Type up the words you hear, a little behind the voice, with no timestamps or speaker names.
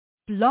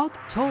Blog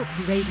Talk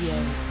Radio.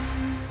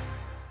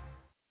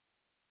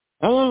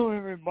 Hello,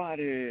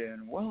 everybody,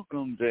 and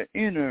welcome to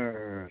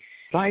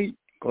Innersight.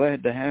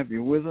 Glad to have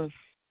you with us.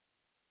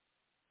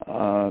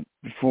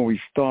 Before we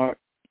start,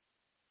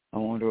 I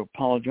want to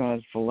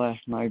apologize for last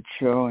night's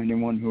show.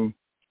 Anyone who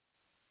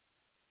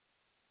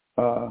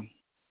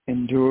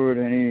endured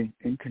any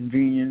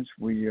inconvenience,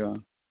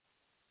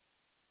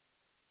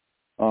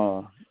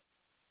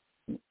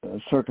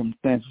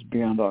 circumstances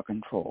beyond our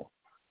control.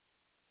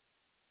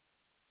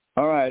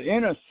 All right,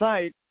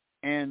 Innersight,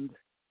 and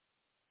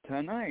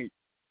tonight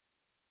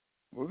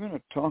we're going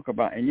to talk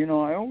about, and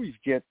I always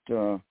get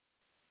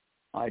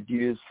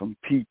ideas from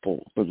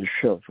people for the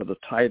show, for the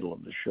title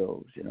of the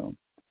shows,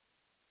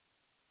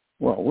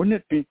 Well, wouldn't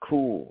it be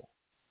cool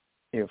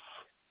if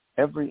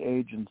every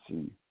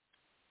agency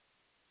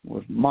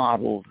was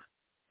modeled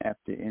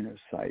after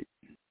Innersight?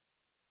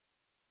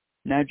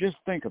 Now, just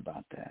think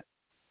about that,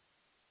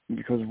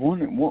 because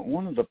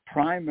one of the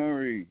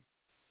primary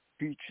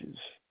features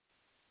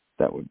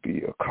that would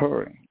be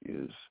occurring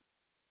is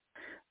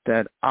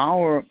that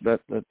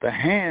the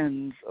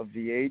hands of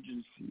the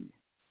agency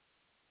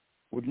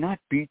would not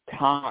be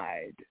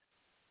tied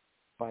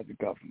by the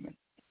government.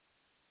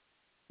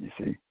 You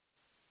see,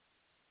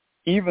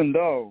 even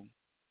though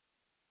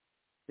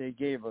they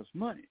gave us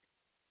money,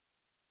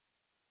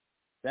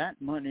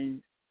 that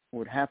money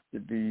would have to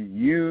be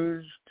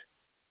used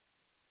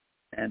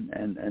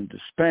and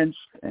dispensed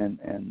and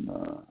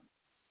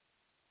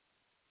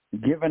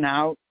given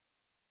out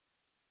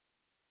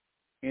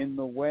in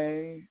the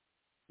way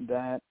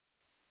that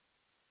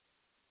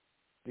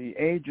the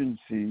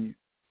agency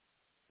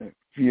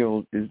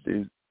feels is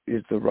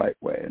the right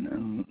way.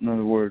 In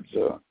other words,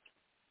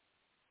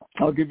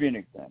 I'll give you an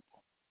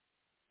example.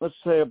 Let's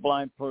say a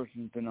blind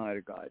person denied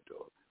a guide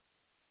dog.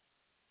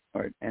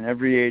 All right, and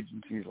every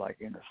agency is like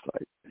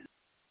Innersight.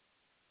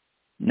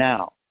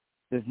 Now,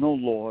 there's no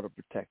law to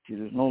protect you.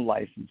 There's no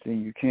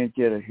licensing. You can't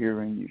get a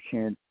hearing. You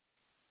can't,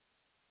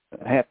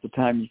 half the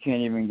time you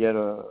can't even get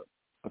a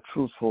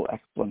truthful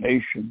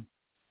explanation.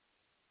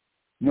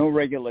 No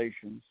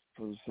regulations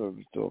for the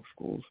service dog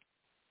schools.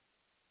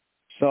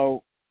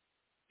 So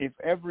if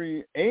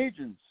every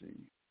agency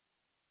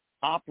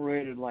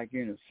operated like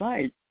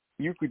Innersight,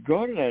 you could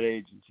go to that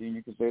agency and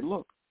you could say,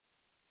 look,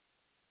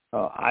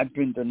 I've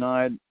been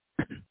denied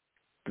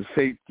the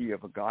safety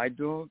of a guide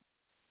dog.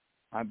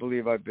 I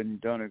believe I've been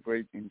done a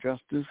great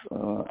injustice.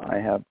 I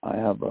have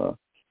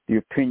the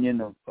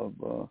opinion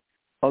of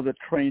other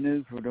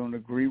trainers who don't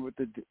agree with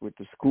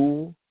the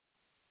school.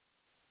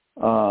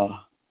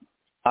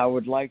 I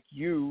would like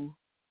you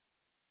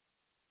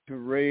to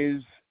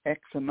raise X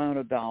amount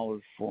of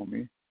dollars for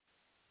me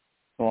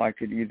so I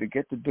could either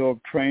get the dog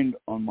trained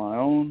on my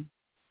own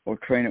or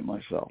train it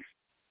myself.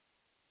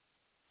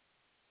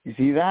 You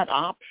see, that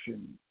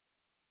option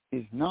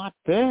is not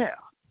there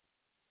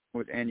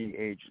with any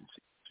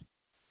agency.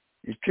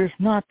 It's just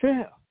not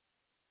there.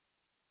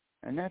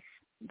 And that's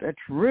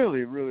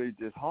really, really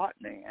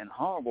disheartening and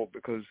horrible,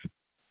 because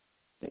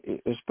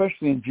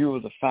especially in view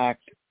of the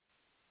fact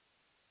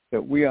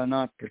that we are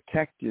not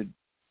protected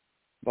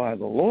by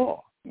the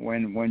law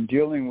when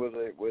dealing with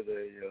a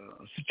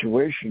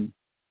situation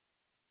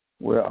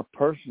where a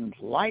person's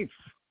life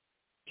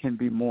can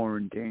be more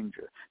in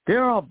danger.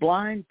 There are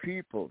blind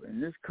people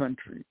in this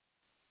country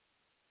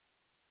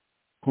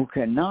who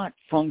cannot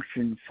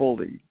function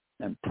fully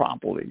and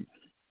properly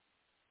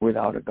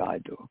without a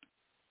guide dog.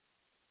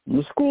 And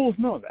the schools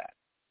know that.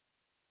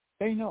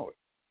 They know it.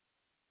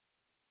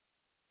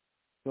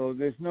 So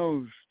there's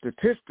no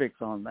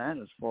statistics on that,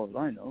 as far as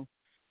I know,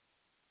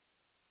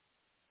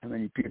 how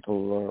many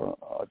people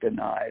are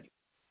denied,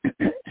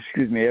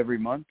 every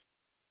month.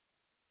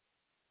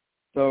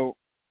 So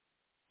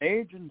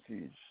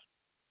agencies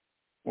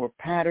were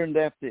patterned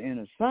after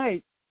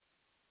Innersight.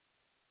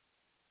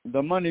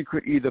 The money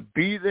could either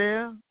be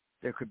there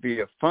could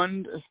be a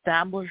fund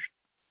established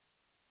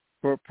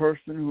for a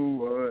person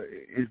who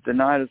is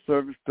denied a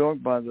service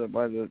dog by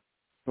the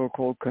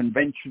so-called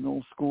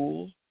conventional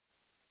schools,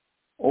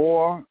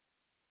 or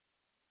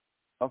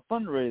a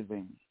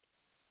fundraising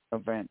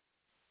event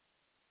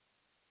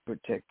could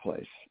take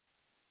place.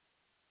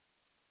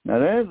 Now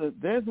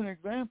there's an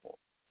example,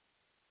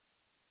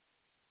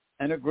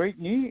 and a great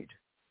need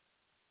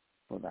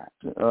for that.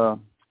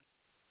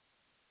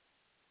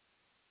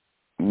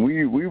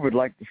 We would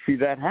like to see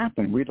that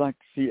happen. We'd like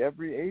to see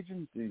every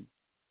agency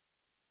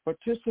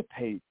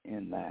participate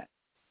in that.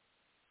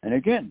 And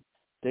again,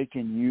 they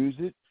can use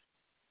it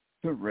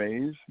to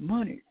raise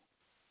money.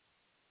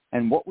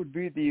 And what would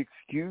be the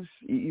excuse,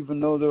 even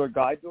though they're a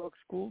guide dog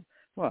school?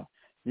 Well,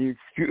 the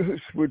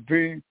excuse would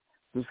be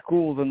the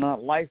schools are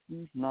not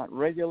licensed, not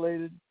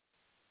regulated.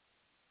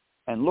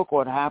 And look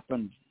what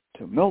happened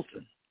to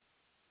Milton.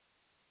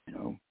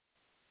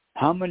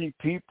 How many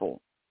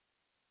people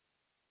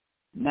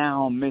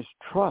now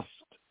mistrust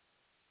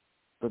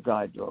the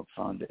Guide Dog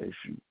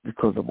Foundation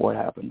because of what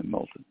happened to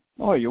Milton?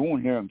 Oh, you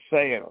won't hear them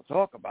say it or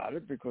talk about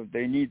it because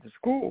they need the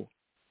school.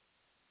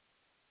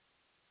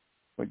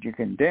 But you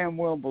can damn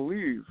well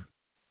believe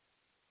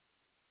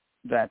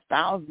that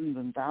thousands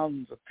and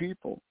thousands of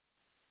people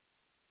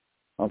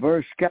are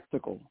very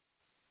skeptical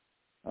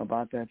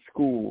about that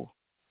school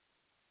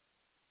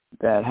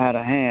that had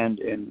a hand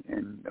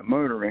in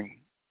murdering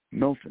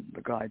Milton,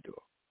 the guide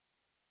dog.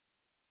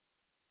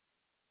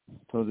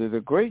 So there's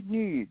a great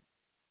need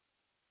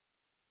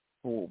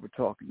for what we're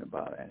talking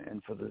about,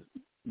 and for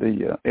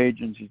the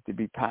agencies to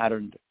be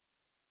patterned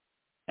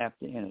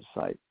after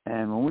Innersight.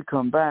 And when we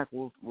come back,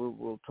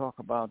 we'll talk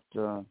about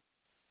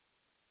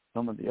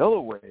some of the other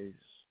ways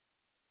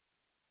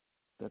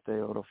that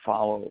they ought to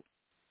follow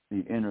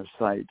the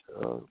Innersight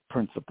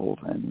principles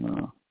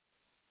and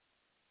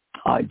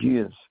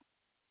ideas.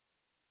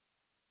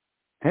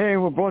 Hey,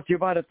 we're brought to you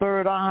by the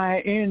Third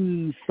Eye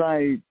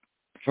Insight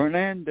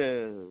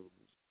Fernandez.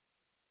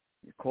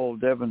 You call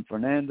Devin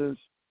Fernandez,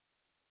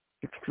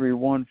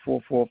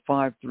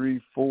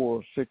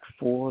 631-445-3464.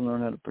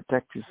 Learn how to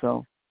protect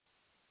yourself.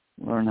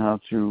 Learn how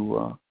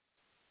to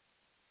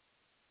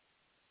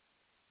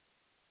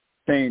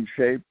stay in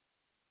shape.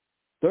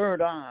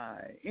 Third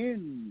Eye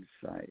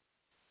Insight.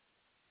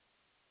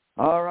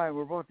 All right,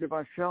 we're brought to you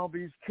by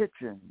Shelby's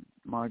Kitchen.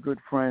 My good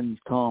friends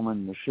Tom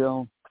and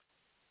Michelle.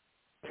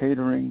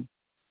 Catering.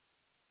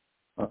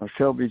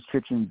 Shelby's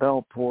Kitchen,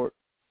 Bellport,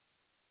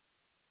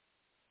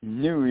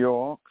 New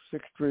York,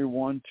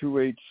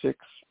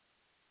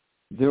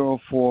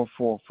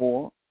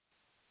 631-286-0444.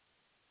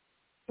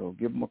 So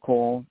give them a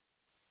call.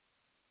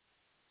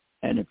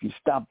 And if you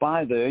stop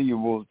by there, you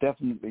will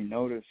definitely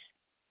notice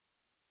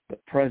the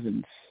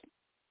presence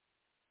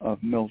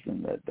of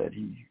Milton, that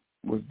he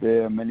was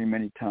there many,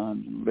 many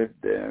times and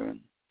lived there and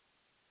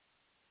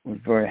was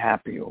very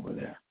happy over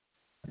there.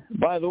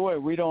 By the way,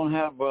 we don't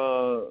have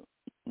the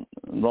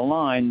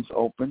lines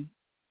open.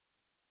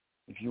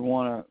 If you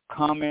want to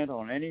comment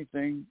on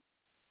anything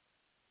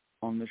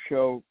on the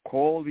show,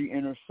 call the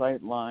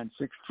Innersight line,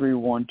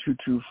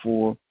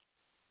 631-224-3090.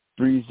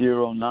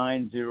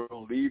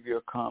 Leave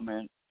your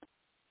comment,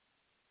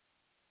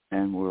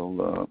 and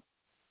we'll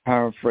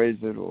paraphrase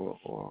it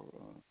or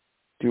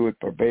do it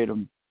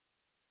verbatim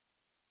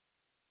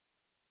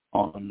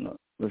on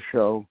the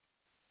show,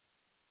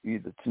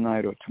 either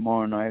tonight or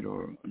tomorrow night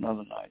or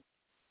another night.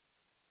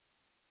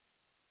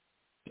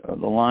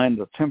 The lines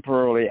are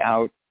temporarily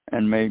out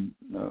and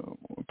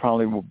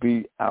probably will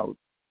be out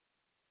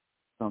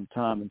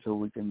sometime until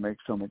we can make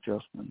some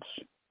adjustments.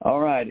 All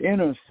right,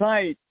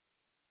 Innersight,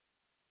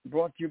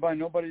 brought to you by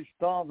Nobody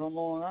Starves on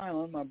Long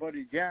Island. My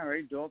buddy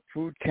Gary, dog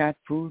food, cat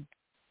food,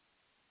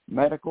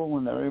 medical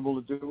when they're able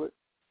to do it.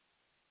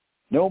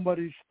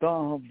 Nobody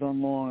Starves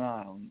on Long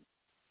Island.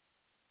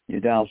 You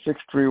dial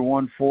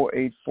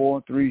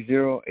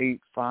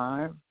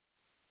 631-484-3085.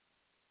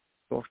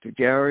 Talk to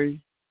Gary.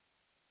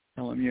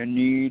 Tell him your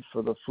need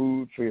for the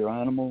food for your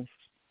animals.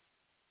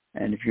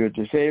 And if you're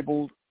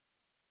disabled,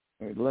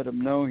 let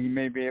him know he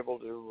may be able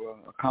to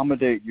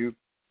accommodate you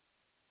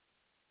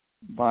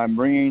by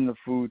bringing the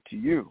food to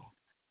you.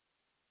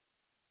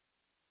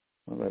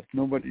 So that's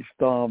Nobody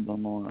Starved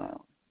on Long Island.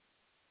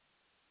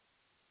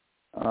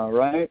 All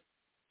right.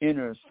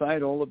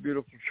 Innersight, all the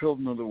beautiful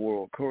children of the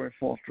world. Corey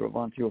Foster,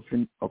 Avanti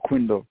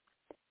Oquindo,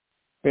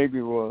 Baby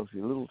Royalty,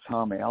 Little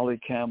Tommy, Ali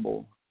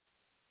Campbell,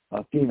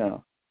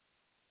 Athena.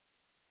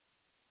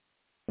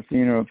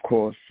 Athena, of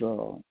course,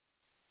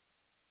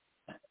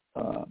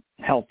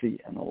 healthy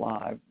and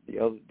alive.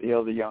 The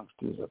other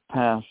youngsters have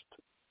passed.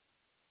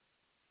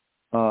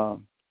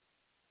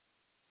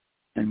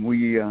 And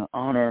we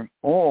honor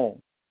all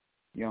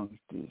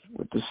youngsters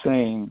with the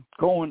saying,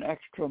 go an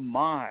extra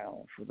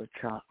mile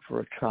for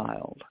a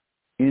child.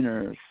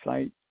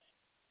 Innersight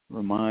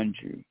reminds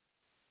you.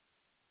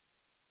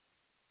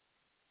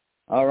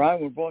 All right,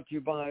 we're brought to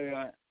you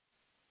by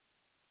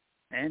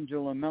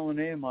Angela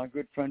Melanie, my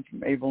good friend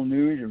from Able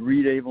News. You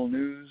read Able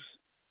News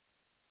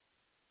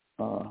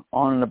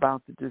on and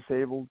about the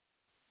disabled.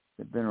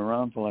 They've been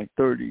around for like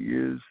 30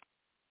 years.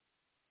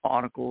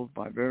 Articles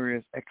by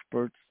various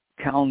experts,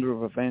 calendar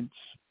of events,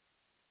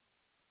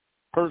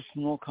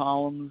 personal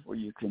columns where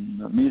you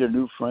can meet a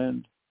new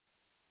friend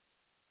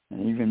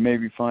and even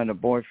maybe find a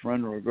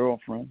boyfriend or a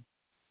girlfriend.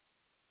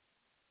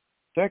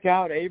 Check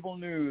out Able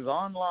News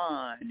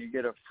online. You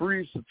get a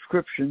free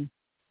subscription,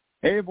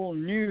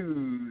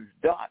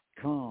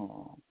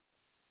 ablenews.com.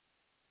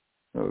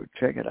 So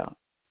check it out.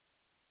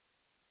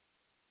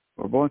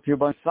 We're brought to you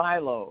by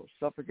Silo,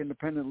 Suffolk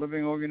Independent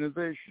Living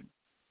Organization,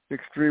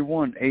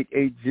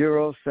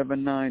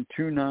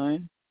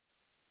 631-880-7929.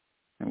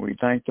 And we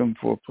thank them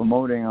for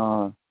promoting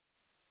our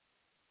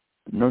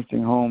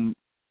nursing home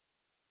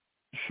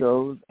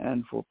shows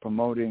and for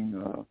promoting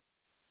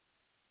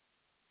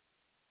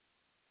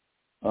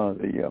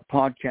the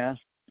podcast,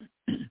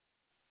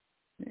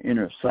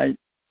 Innersight.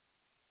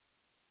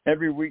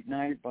 Every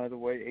weeknight, by the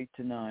way, 8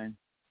 to 9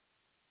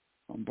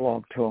 on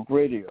Blog Talk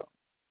Radio,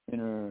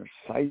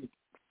 Innersight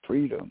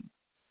Freedom.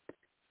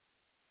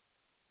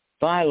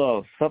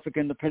 Silo, Suffolk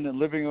Independent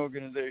Living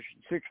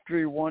Organization,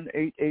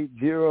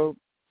 631-880-7929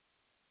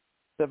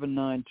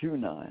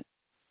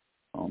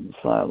 on the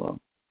Silo.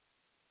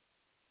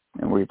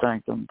 And we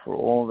thank them for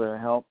all their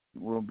help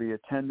will be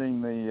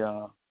attending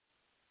the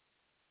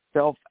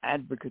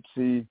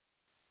Self-Advocacy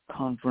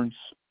Conference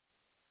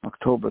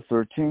October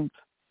 13th.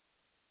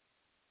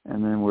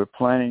 And then we're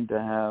planning to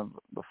have,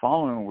 the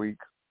following week,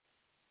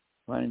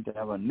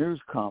 a news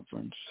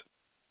conference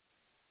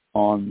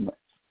on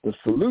the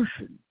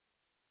solution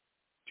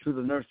to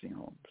the nursing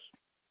homes.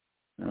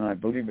 And I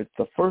believe it's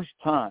the first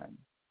time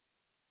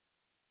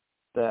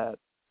that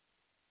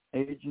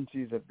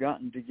agencies have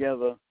gotten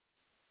together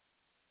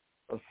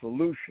a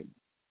solution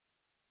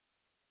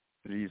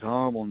to these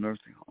horrible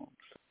nursing homes.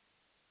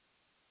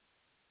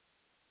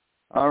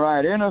 All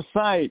right,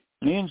 Innersight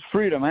means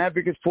freedom.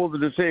 Advocates for the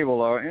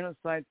disabled. Our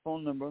Innersight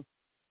phone number,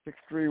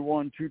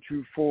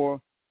 631-224-3090.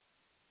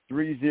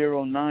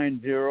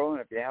 And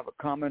if you have a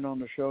comment on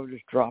the show,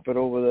 just drop it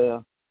over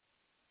there.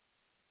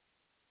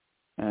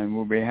 And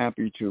we'll be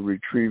happy to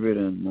retrieve it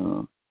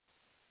and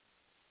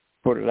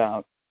put it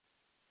out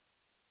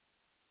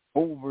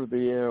over the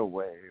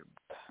airwaves.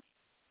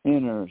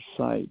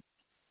 Innersight.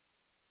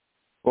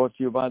 Brought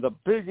to you by the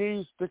Big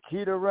East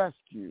Akita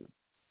Rescue.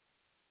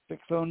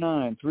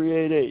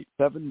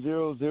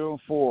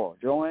 609-388-7004.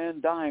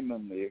 Joanne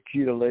Diamond, the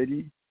Akita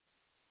lady.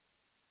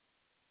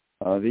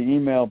 The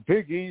email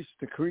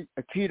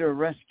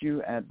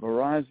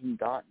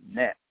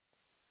bigeastakitarescue@verizon.net.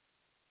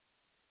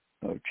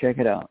 So check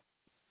it out.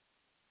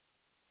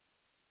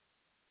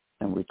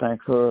 And we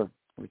thank her.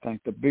 We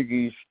thank the Big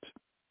East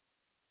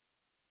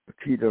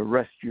Akita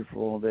Rescue for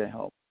all their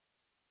help.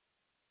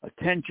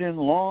 Attention,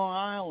 Long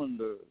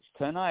Islanders.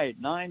 Tonight,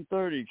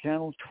 9:30,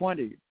 Channel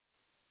 20.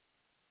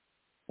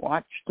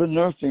 Watch the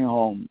nursing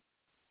home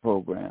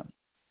program.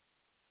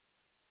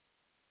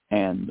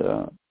 And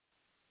go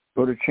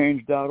to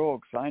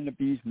change.org. Sign up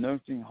these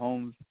nursing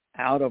homes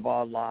out of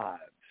our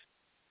lives.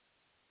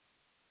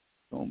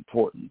 So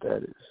important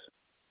that is.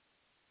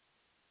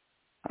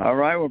 All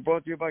right, we're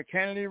brought to you by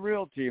Kennedy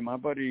Realty. My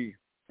buddy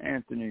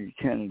Anthony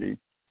Kennedy,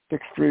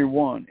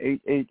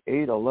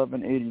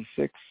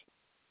 631-888-1186.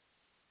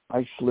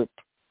 Islip,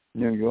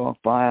 New York.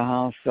 Buy a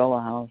house, sell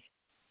a house.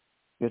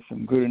 Get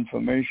some good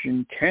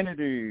information.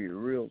 Kennedy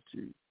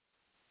Realty.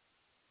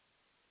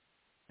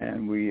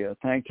 And we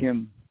thank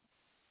him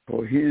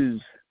for his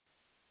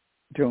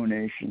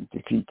donation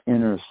to keep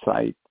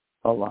Innersight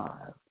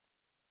alive.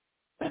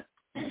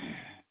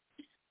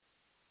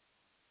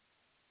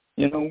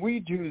 You know, we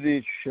do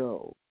this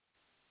show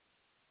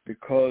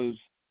because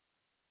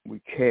we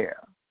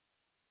care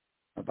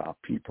about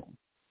people.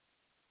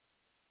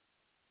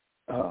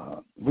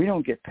 We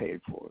don't get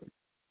paid for it.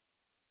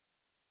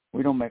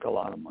 We don't make a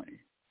lot of money.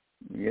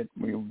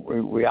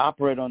 We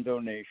operate on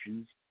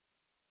donations.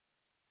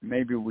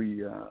 Maybe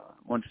we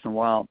once in a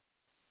while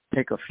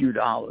take a few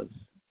dollars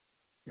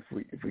if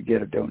we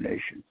get a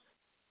donation.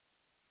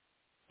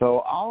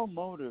 So our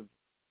motive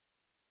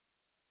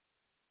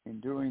in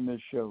doing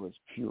this show is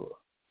pure.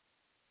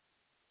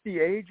 The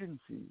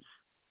agencies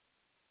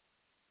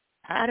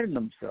pattern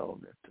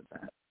themselves after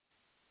that.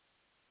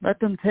 Let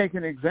them take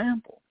an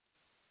example.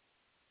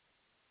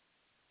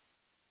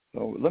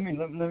 So let me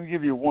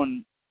give you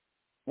one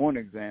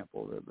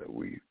example that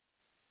we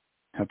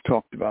have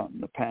talked about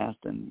in the past,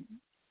 and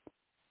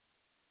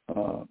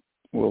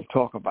we'll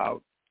talk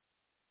about,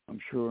 I'm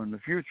sure, in the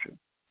future.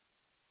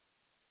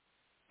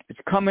 It's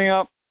coming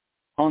up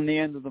on the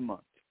end of the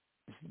month.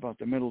 It's about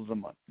the middle of the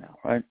month now,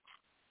 right?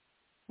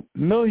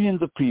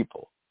 Millions of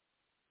people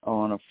are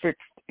on a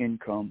fixed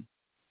income.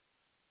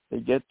 They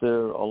get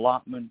their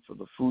allotment for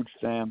the food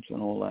stamps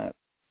and all that,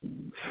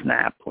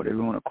 SNAP, whatever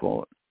you want to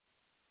call it.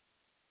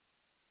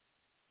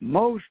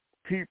 Most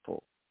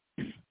people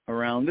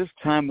around this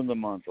time of the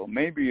month, or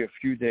maybe a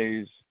few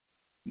days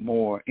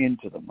more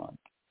into the month,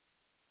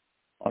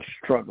 are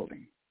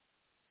struggling.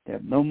 They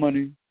have no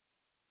money,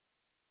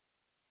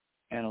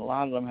 and a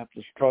lot of them have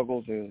to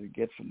struggle to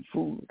get some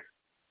food.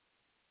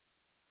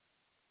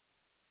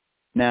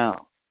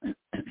 Now,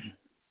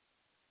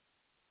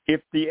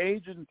 if the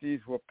agencies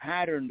were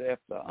patterned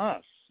after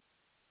us,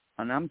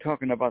 and I'm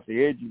talking about the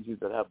agencies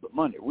that have the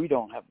money, we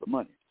don't have the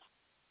money.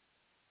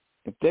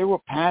 If they were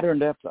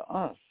patterned after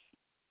us,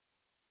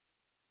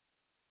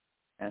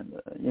 and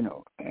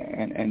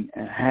and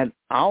had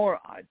our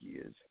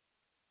ideas,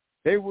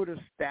 they would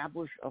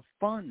establish a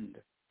fund.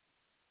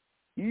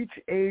 Each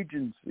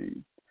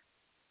agency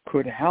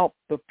could help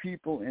the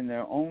people in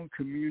their own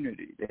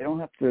community. They don't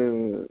have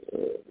to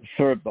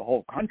serve the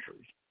whole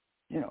country.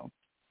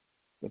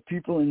 The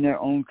people in their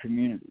own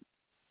community.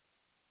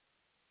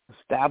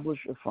 Establish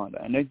a fund.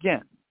 And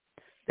again,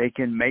 they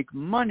can make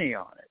money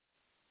on it.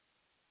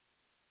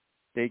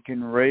 They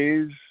can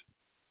raise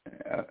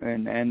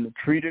and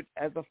treat it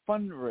as a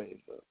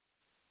fundraiser.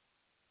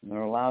 And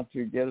they're allowed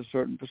to get a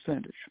certain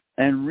percentage.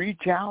 And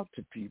reach out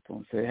to people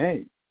and say,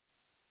 hey,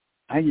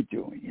 how you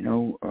doing?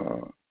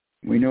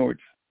 We know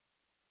it's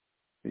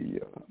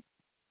the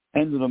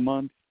end of the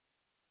month.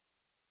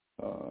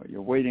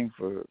 You're waiting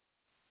for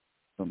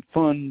some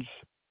funds.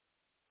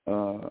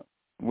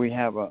 We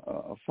have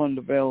a fund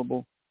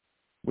available.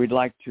 We'd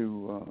like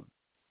to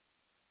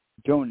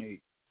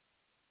donate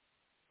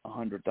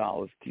 $100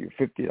 to you,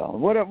 $50,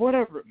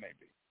 whatever it may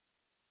be.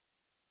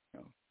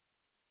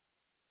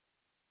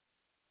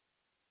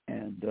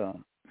 And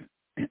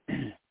at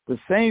the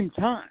same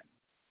time,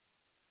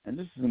 and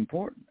this is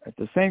important, at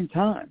the same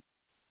time,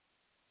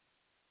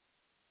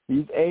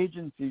 these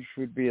agencies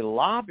should be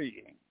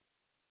lobbying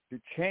to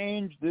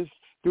change this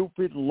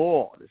stupid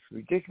law, this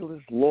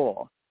ridiculous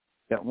law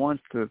that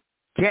wants to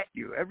get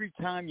you every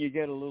time you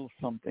get a little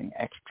something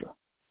extra.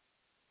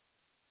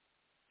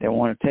 They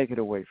want to take it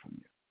away from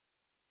you.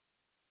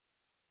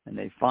 And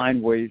they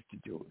find ways to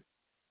do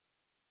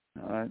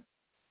it. All right?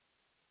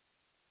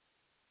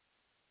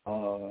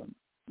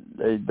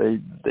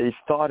 They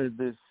started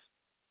this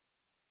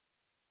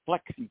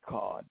flexi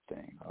card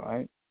thing, all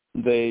right?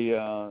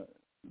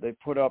 They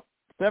put up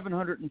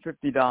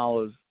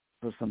 $750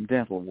 for some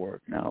dental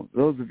work. Now,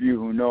 those of you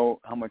who know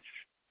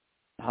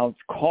how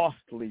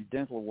costly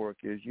dental work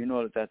is, you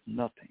know that that's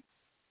nothing.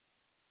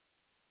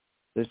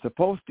 They're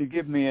supposed to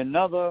give me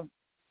another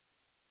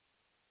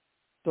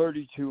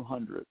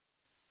 $3,200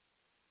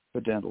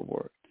 for dental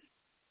work.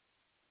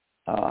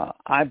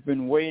 I've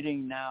been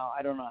waiting now,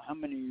 I don't know how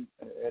many,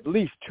 at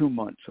least 2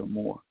 months or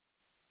more.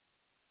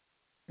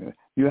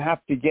 You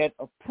have to get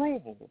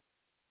approval,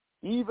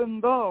 even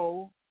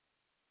though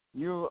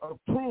you're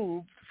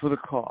approved for the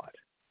card.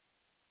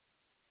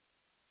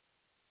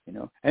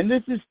 And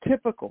this is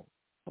typical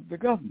of the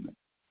government,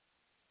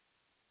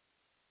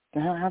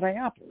 how they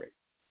operate.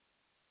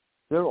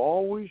 They're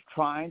always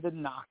trying to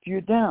knock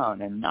you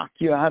down and knock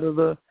you out of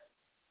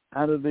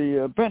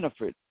the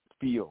benefit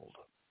field.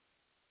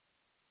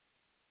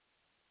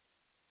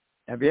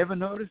 Have you ever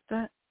noticed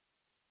that?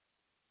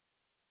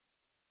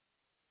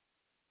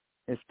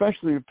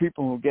 Especially the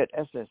people who get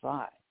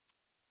SSI.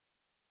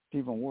 It's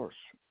even worse.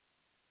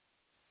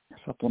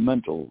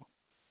 Supplemental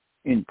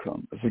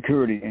income,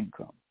 security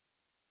income.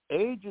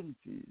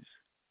 Agencies,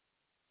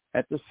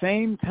 at the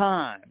same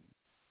time,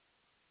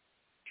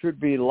 should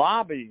be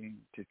lobbying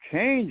to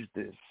change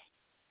this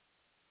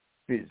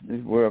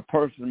business where a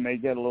person may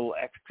get a little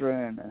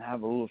extra and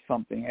have a little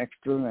something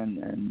extra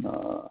and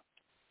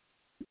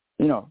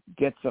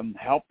get some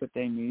help that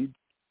they need.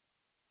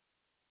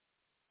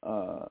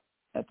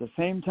 At the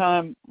same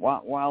time,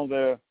 while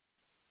they're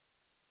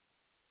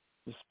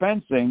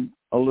dispensing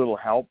a little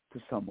help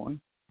to someone,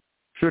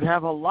 should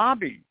have a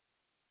lobby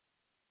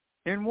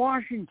in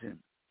Washington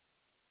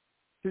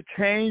to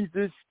change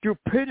this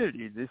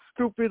stupidity, this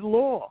stupid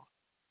law.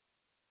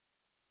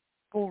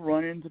 People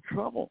run into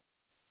trouble.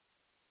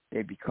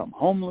 They become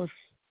homeless.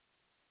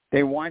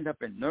 They wind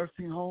up in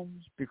nursing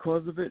homes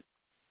because of it.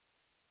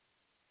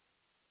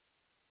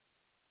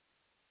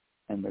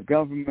 And the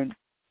government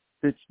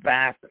sits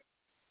back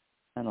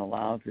and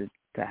allows it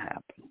to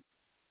happen.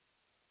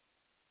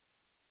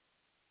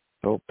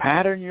 So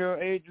pattern your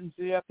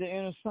agency after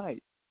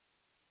Innersight.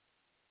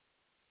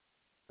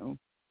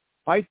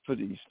 Fight for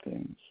these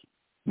things.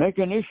 Make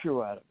an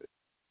issue out of it.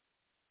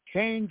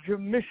 Change your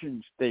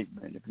mission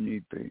statement if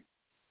need be.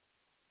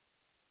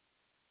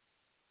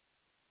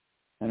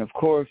 And of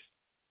course,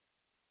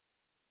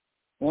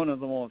 one of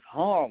the most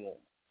horrible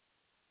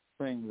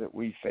things that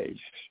we face,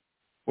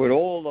 with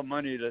all the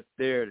money that's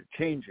there to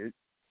change it,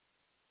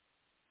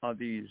 are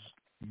these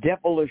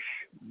devilish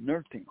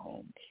nursing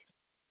homes.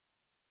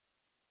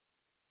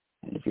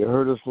 And if you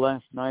heard us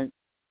last night,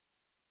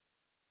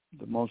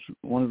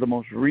 one of the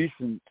most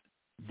recent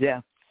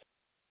deaths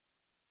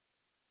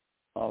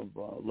of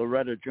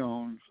Loretta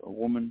Jones, a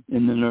woman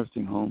in the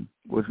nursing home,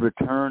 was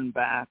returned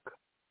back,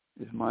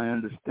 is my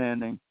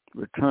understanding,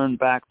 returned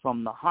back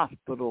from the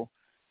hospital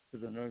to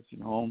the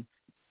nursing home,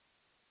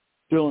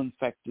 still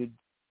infected,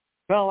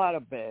 fell out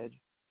of bed,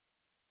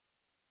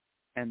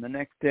 and the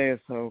next day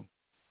or so,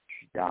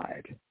 she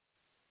died.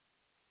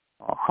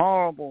 A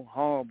horrible,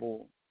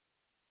 horrible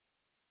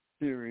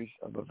series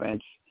of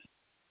events.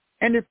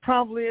 And it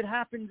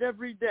happens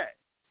every day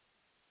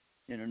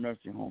in a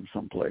nursing home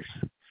someplace.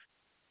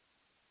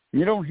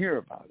 You don't hear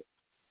about it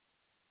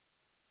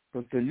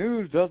because the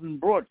news doesn't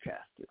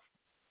broadcast it.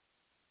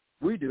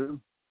 We do.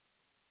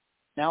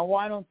 Now,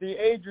 why don't the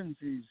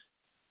agencies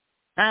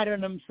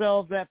pattern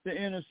themselves after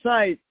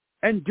Innersight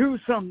and do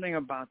something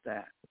about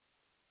that?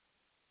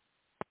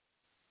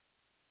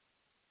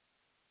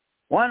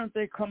 Why don't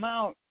they come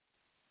out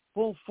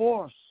full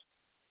force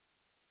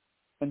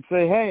and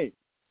say, hey,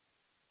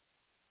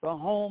 the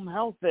home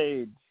health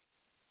aides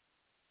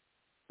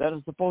that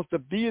are supposed to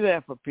be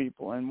there for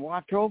people and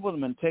watch over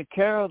them and take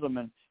care of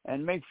them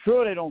and make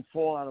sure they don't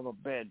fall out of a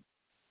bed.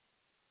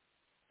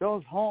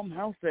 Those home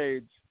health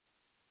aides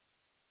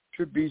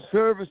should be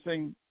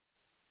servicing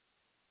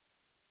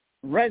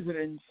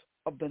residents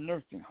of the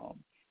nursing home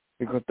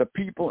because the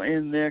people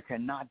in there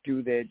cannot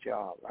do their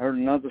job. I heard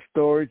another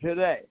story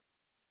today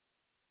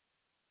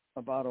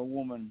about a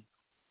woman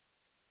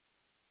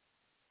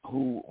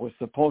who was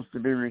supposed to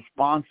be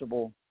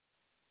responsible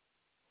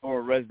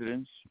for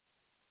residents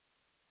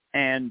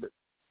and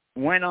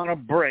went on a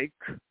break,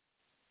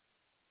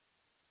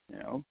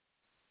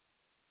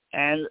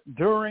 and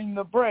during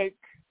the break,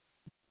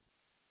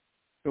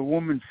 the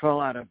woman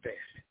fell out of bed.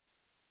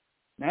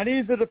 Now,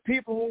 these are the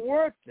people who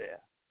work there.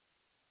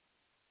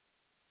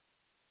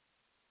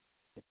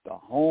 If the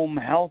home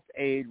health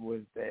aide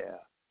was there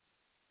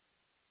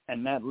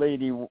and that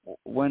lady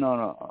went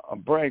on a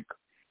break,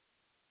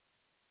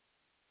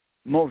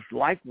 most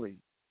likely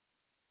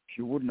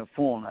she wouldn't have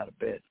fallen out of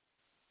bed.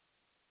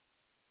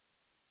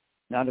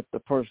 Not if the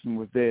person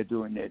was there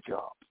doing their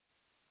job.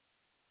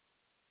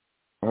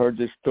 I heard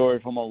this story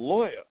from a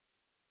lawyer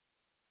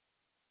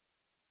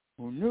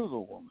who knew the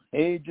woman.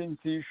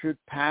 Agencies should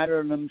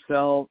pattern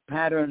themselves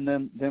after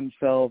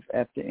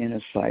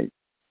Innersight.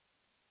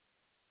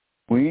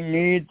 We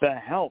need the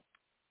help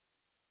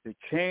to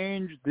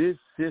change this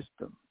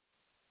system,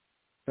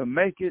 to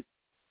make it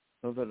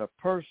so that a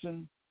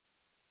person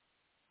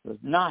does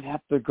not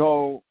have to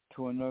go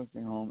to a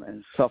nursing home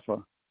and suffer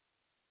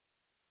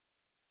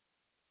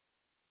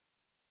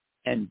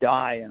and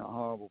die in a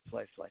horrible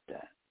place like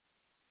that.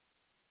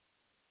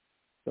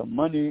 The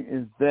money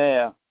is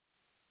there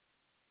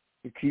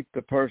to keep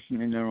the person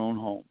in their own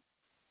home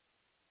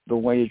the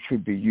way it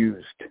should be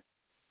used.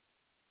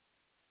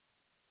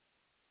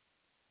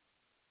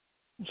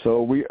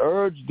 So we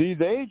urge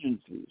these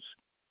agencies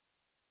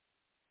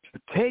to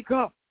take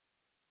up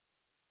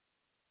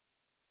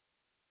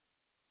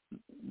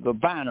the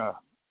banner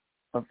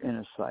of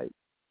Innersight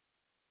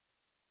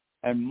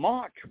and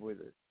march with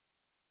it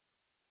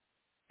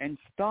and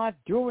start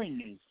doing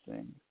these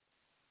things.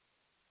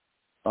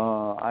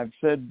 I've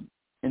said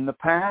in the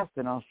past,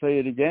 and I'll say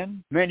it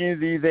again, many of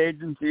these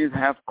agencies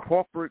have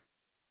corporate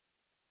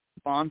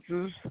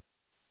sponsors.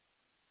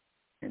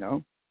 You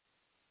know,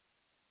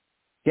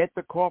 get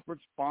the corporate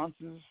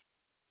sponsors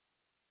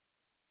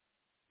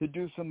to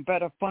do some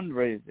better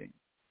fundraising.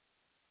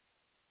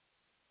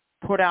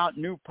 Put out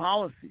new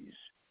policies.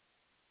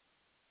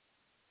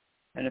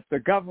 And if the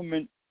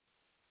government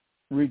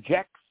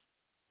rejects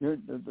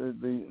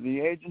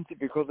the agency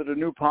because of the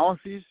new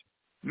policies,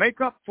 make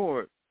up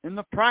for it in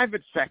the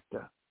private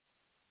sector.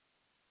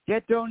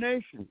 Get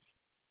donations.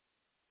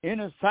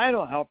 Innersight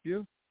will help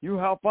you. You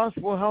help us,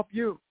 we'll help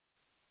you.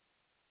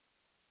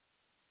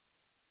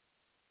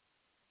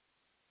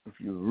 If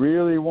you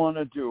really want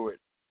to do it,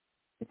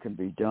 it can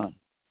be done.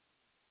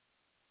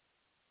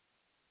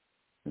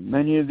 And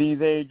many of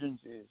these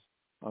agencies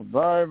are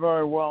very,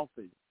 very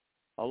wealthy.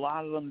 A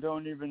lot of them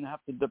don't even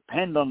have to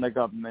depend on the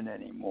government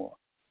anymore.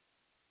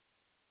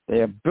 They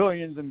have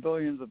billions and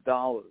billions of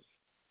dollars.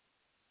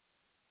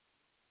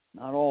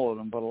 Not all of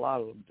them, but a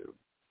lot of them do.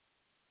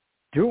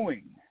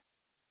 Doing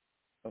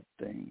of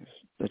things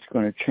that's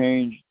going to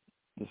change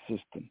the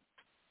system.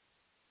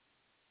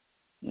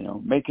 You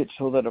know, make it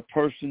so that a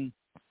person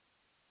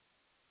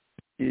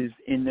is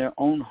in their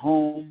own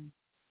home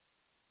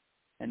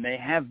and they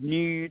have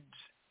needs,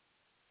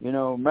 you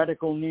know,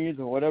 medical needs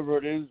or whatever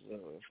it is,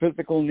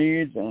 physical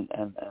needs, and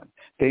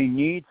they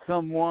need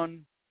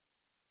someone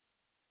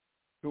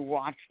to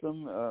watch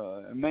them.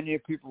 Many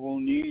people will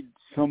need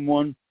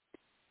someone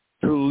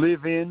to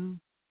live in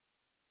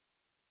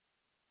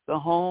the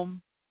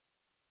home.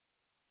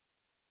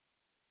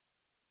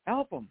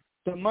 Help them.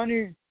 The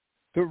money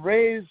to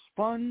raise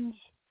funds.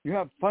 You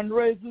have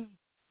fundraisers.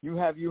 You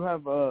have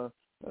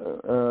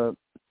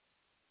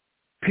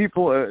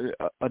people,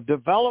 a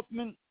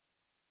development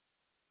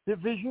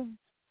division.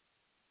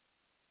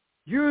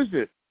 Use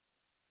it.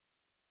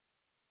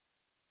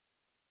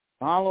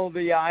 Follow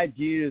the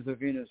ideas of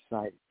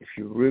Innersight if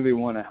you really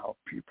want to help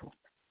people.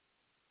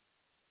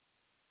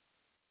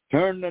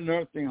 Turn the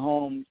nursing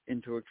homes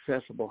into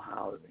accessible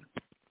housing.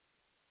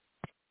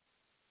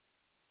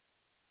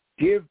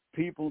 Give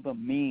people the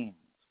means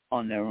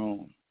on their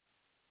own.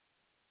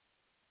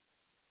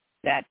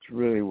 That's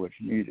really what's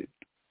needed.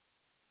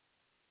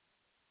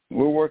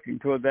 We're working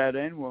toward that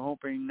end. We're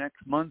hoping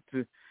next month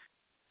to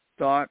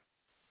start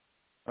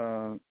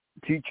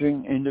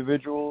teaching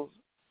individuals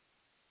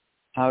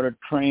how to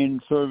train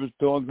service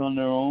dogs on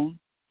their own.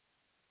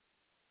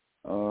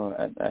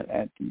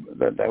 That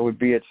would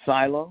be at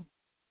Silo.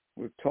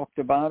 We've talked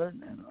about it,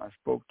 and I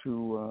spoke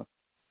to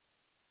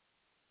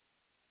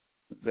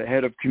the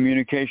head of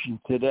communications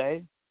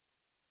today,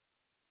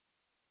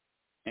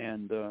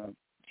 and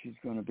she's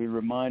going to be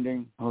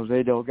reminding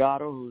Jose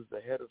Delgado, who's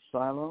the head of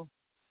Silo,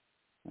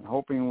 and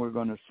hoping we're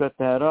going to set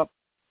that up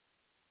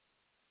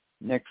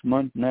next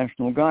month,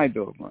 National Guide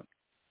Dog Month.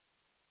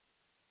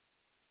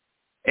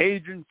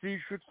 Agencies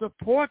should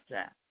support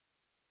that.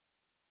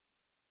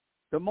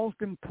 The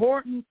most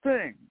important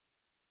thing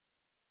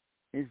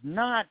is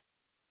not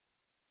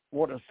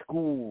what a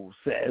school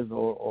says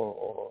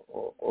or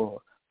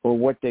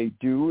what they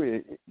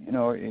do. You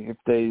know, if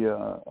they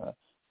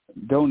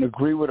don't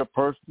agree with a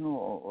person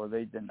or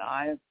they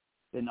deny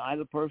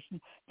the person.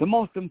 The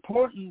most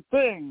important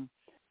thing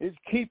is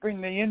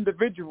keeping the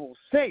individual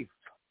safe.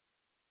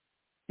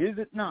 Is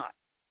it not?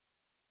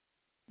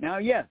 Now,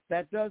 yes,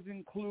 that does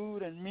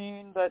include and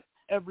mean that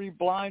every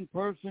blind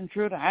person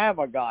should have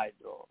a guide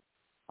dog.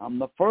 I'm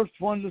the first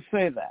one to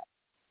say that.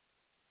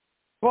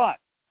 But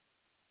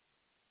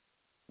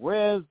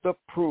where's the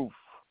proof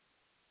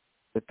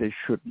that they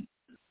shouldn't?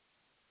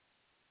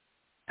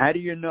 How do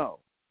you know?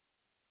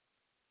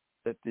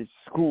 that the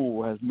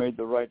school has made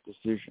the right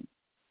decision.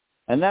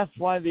 And that's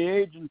why the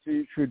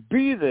agency should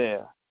be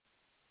there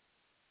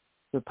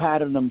to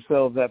pattern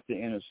themselves after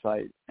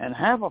Innersight and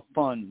have a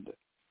fund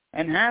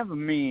and have a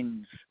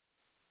means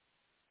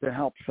to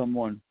help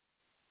someone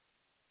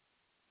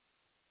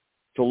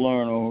to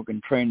learn, or who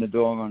can train the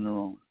dog on their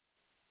own,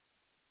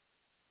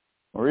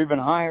 or even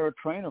hire a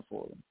trainer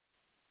for them.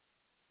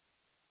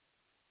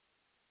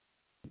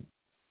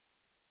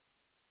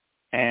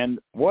 And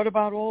what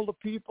about all the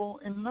people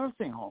in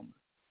nursing homes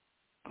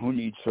who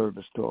need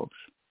service dogs?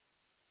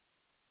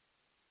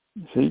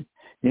 See,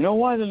 you know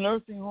why the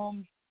nursing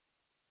homes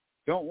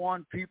don't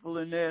want people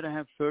in there to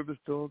have service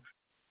dogs?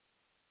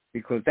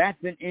 Because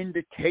that's an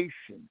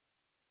indication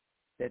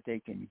that they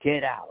can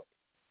get out.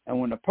 And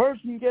when a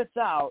person gets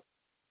out,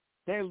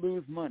 they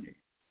lose money.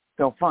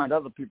 They'll find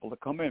other people to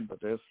come in, but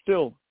they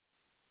still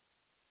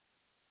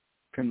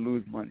can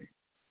lose money.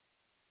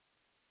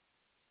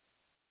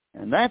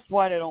 And that's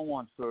why they don't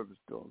want service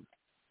dogs.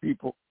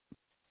 People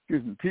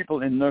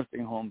in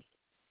nursing homes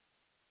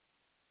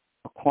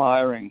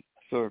acquiring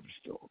service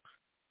dogs.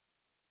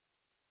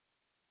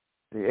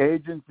 The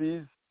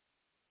agencies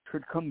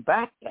should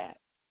combat that.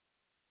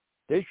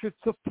 They should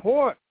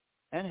support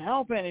and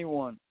help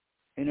anyone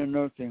in a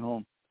nursing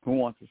home who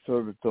wants a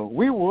service dog.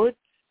 We would,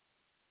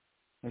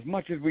 as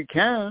much as we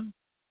can.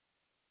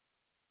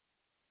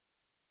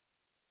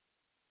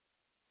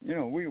 You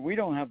know, we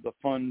don't have the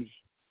funds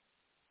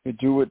to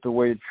do it the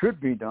way it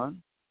should be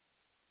done.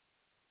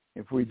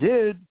 If we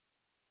did,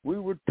 we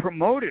would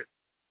promote it.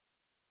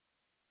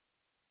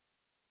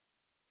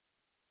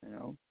 You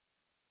know,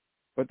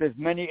 but there's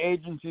many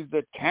agencies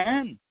that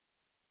can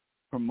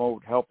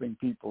promote helping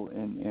people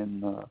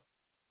in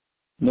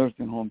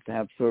nursing homes to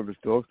have service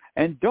dogs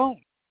and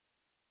don't.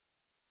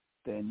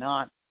 They're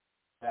not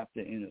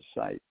after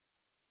Innersight.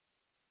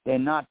 They're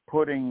not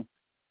putting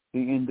the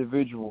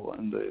individual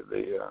and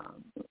the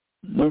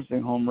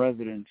nursing home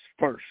residents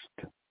first.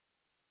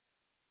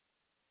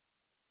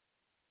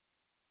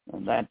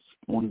 And that's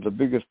one of the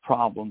biggest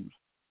problems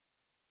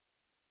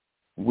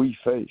we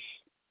face.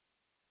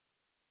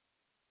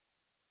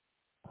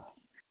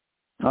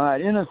 All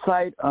right,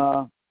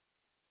 Innersight,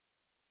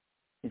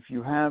 if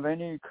you have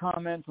any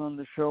comments on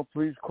the show,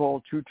 please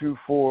call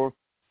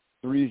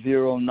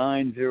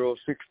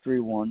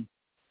 224-309-0631.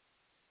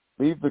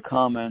 Leave the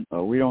comment.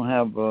 We don't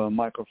have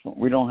microphone.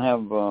 We don't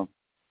have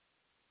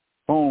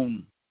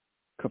phone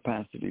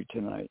capacity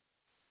tonight.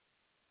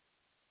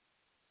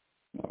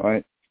 All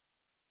right.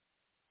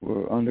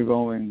 We're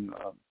undergoing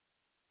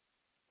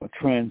a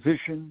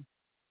transition,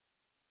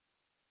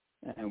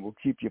 and we'll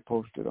keep you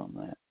posted on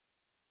that.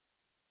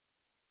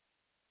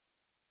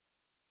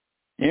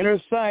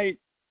 Innersight,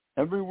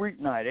 every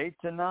weeknight, 8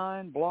 to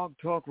 9, Blog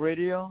Talk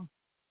Radio.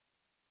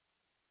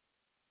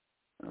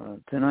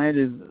 Tonight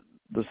is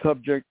the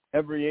subject,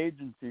 every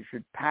agency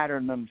should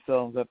pattern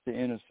themselves after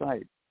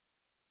Innersight,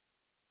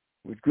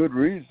 with good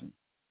reason.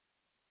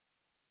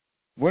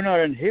 We're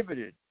not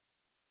inhibited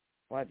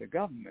by the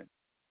government.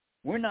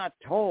 We're not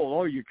told,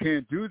 oh, you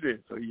can't do this,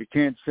 or you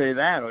can't say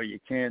that, or you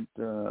can't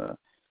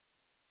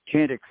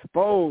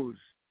expose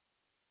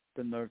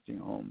the nursing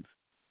homes.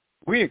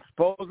 We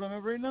expose them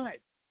every night.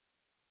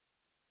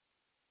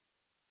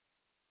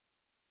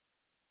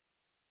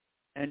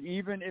 And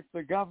even if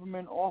the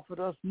government offered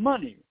us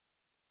money,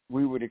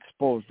 we would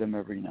expose them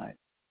every night.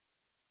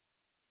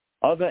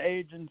 Other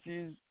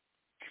agencies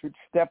should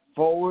step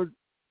forward,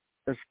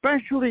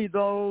 especially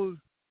those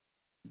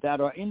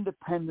that are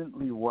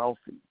independently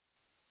wealthy,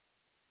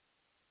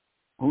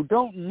 who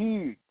don't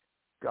need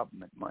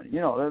government money,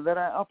 you know, that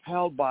are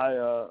upheld by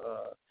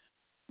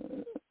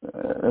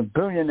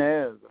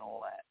billionaires and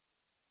all that.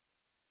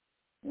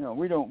 You know,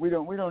 we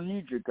don't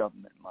need your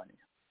government money.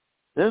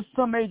 There's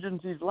some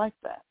agencies like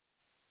that.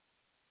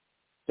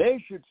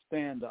 They should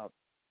stand up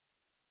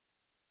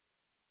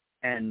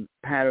and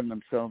pattern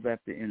themselves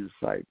after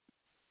Innersight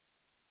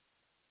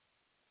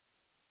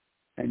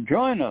and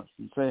join us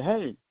and say,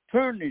 hey,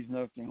 turn these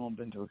nursing homes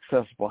into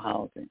accessible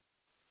housing.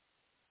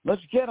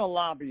 Let's get a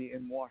lobby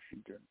in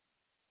Washington.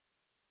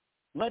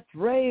 Let's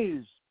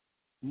raise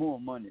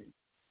more money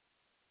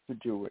to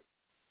do it.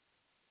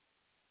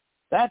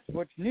 That's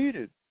what's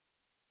needed.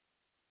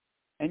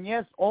 And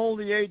yes, all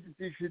the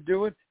agencies should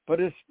do it, but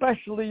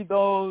especially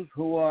those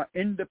who are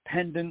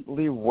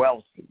independently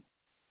wealthy.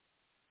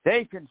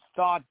 They can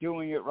start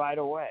doing it right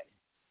away.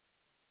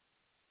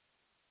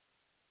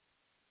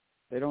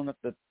 They don't have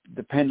to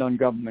depend on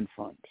government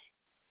funds.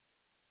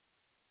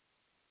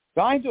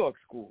 Guide dog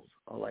schools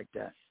are like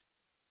that.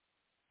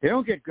 They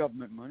don't get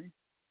government money.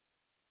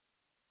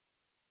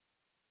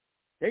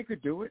 They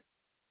could do it.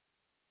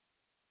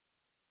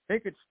 They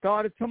could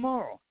start it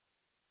tomorrow.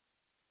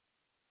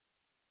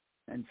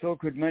 And so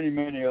could many,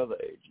 many other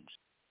agencies.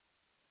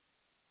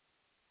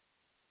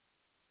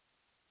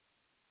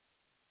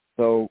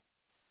 So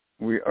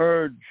we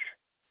urge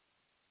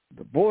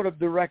the board of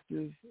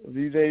directors of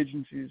these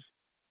agencies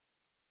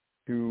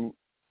to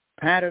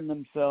pattern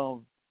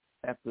themselves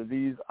after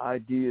these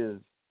ideas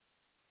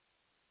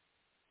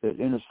that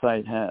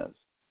Innersight has.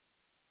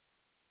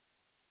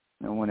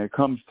 And when it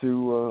comes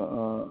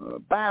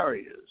to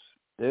barriers,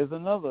 there's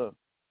another,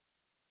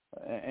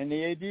 and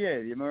the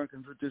ADA, the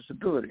Americans with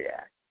Disability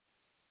Act,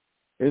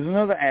 is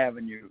another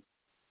avenue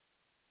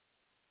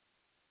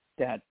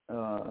that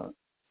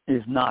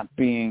is not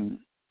being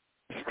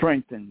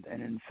strengthened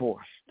and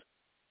enforced.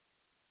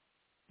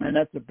 And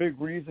that's a big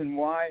reason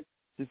why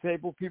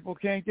disabled people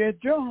can't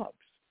get jobs.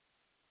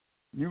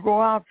 You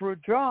go out for a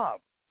job,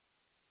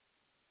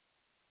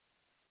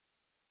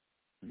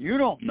 you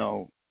don't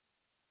know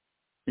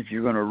if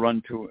you're going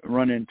to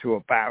run into a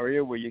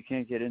barrier where you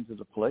can't get into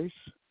the place.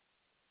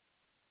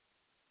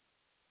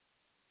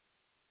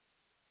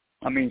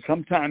 I mean,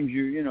 sometimes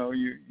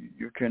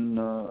you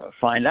can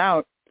find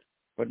out,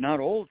 but not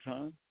all the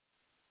time.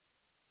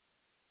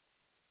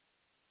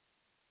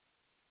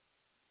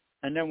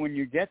 And then when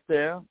you get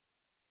there,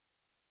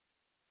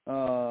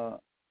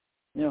 let's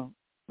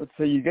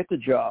say you get the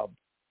job.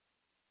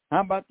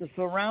 How about the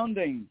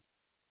surrounding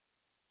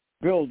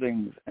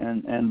buildings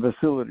and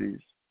facilities?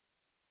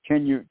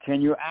 Can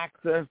you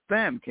access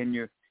them? Can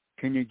you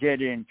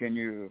get in? Can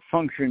you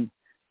function?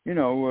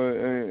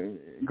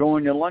 Go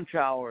in your lunch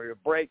hour, your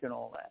break, and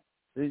all that.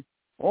 See,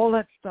 all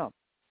that stuff.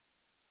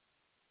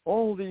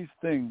 All these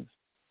things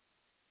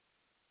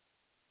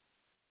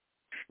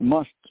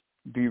must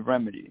be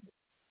remedied,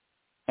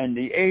 and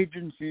the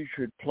agency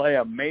should play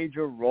a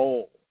major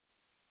role.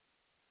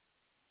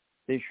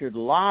 They should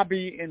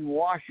lobby in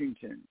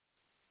Washington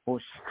for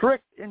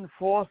strict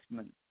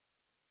enforcement.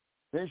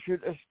 They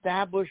should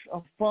establish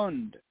a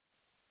fund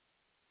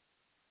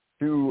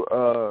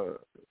to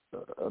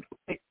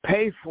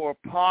pay for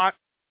part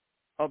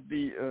of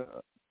the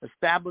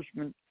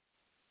establishment,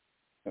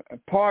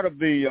 part of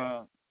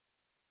the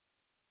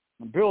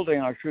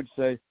building, I should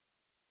say,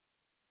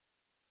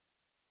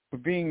 for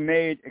being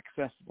made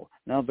accessible.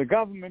 Now, the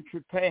government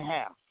should pay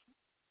half,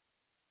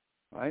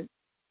 right?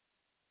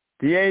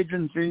 The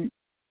agency,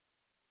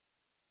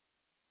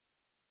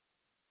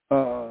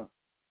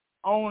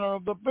 owner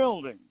of the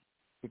building,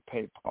 should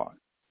pay part.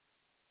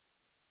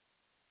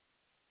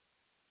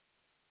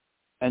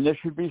 And there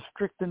should be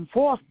strict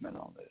enforcement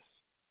on this.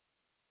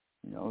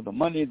 The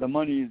money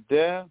is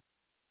there.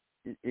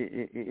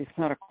 It's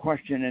not a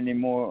question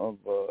anymore of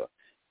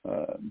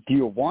do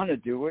you want to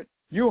do it?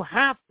 You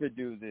have to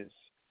do this.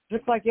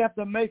 Just like you have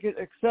to make it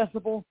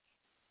accessible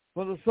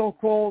for the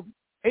so-called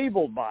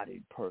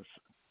able-bodied person.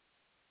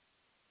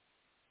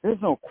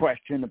 There's no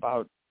question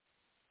about,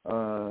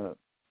 we'll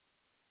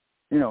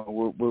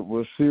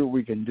see what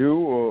we can do,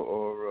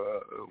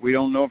 or we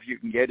don't know if you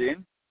can get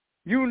in.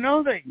 You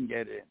know they can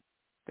get in.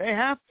 They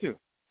have to.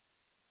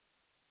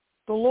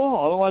 The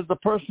law. Otherwise, the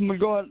person would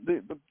go out,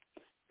 the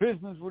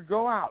business would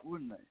go out,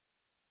 wouldn't they?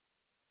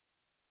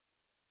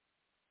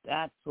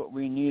 That's what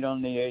we need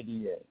on the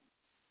ADA.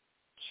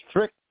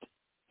 Strict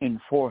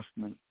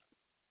enforcement.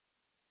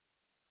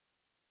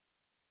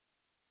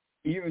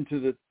 Even to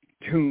the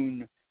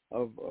tune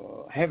of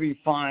heavy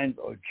fines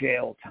or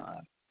jail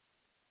time.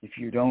 If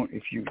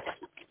you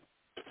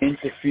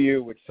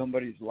interfere with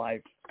somebody's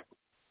life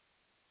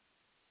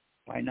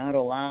by not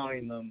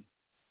allowing them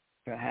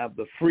to have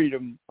the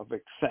freedom of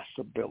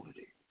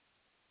accessibility.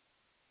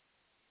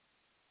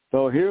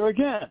 So here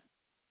again,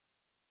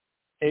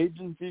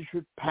 agencies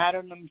should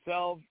pattern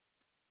themselves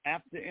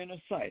after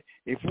Innersight.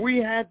 If we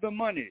had the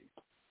money,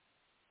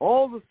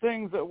 all the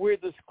things that we're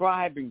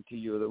describing to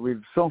you that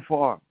we've so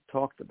far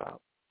talked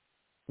about,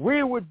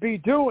 we would be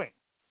doing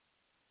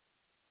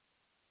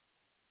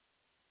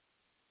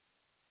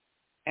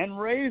and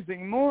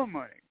raising more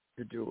money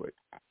to do it.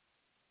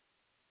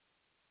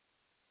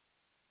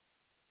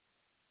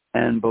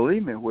 And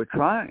believe me, we're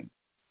trying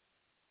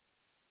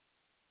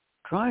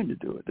to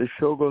do it. This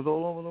show goes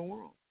all over the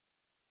world.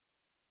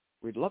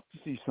 We'd love to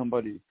see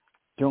somebody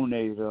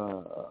donate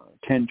 $10,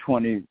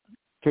 $20,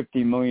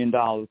 $50 million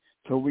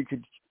so we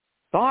could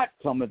start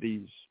some of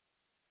these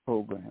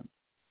programs,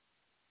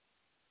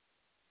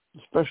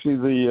 especially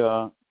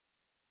the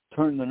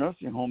turn the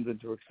nursing homes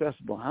into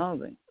accessible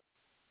housing.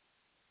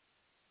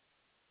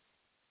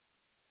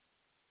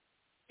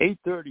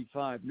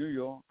 835 New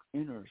York,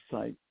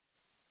 Innersight.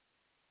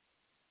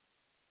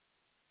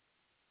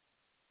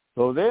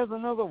 So there's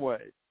another way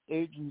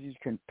agencies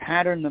can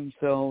pattern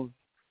themselves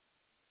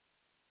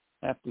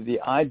after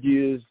the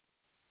ideas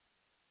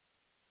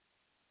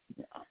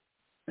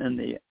and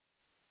the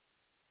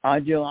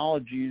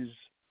ideologies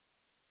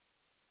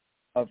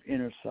of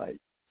Innersight.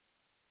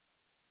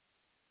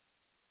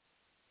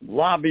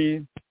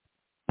 Lobby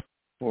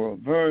for a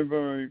very,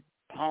 very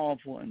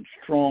powerful and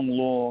strong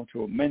law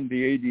to amend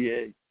the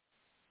ADA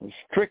with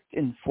strict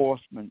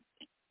enforcement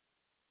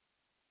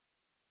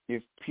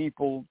if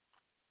people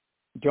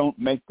don't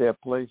make their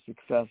place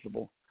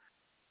accessible,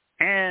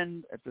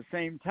 and at the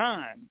same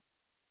time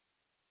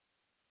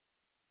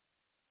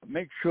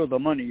make sure the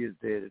money is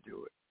there to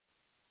do it.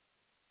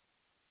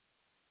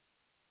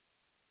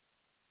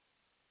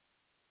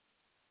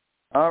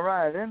 All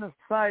right,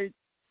 Innersight,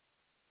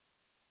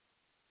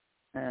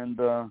 and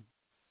I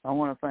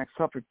want to thank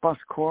Suffolk Bus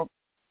Corp,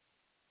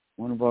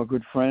 one of our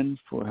good friends,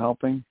 for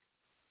helping.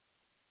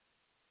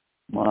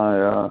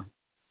 My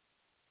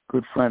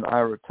good friend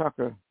Ira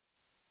Tucker,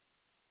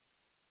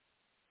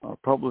 our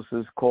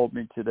publicist, called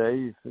me today.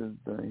 He said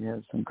he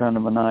has some kind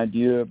of an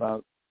idea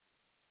about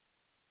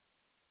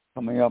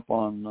coming up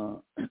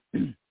on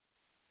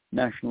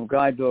National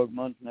Guide Dog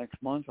Month next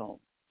month.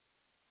 I'll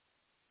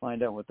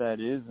find out what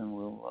that is, and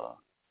we'll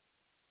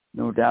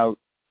no doubt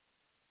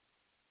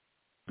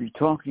be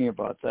talking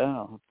about that.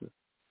 I'll have to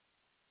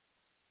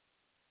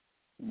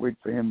wait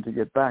for him to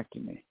get back to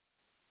me.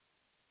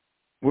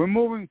 We're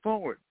moving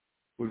forward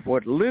with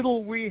what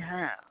little we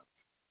have.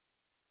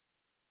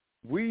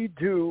 We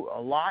do a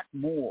lot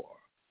more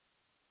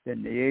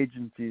than the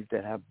agencies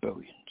that have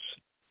billions.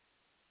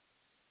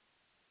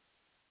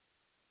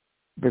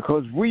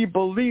 Because we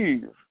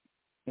believe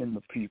in the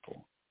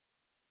people.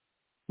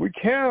 We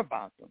care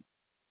about them.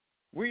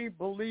 We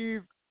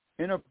believe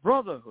in a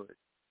brotherhood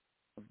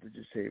of the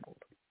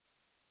disabled.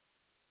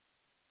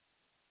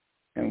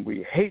 And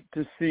we hate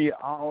to see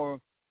our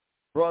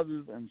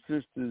brothers and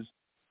sisters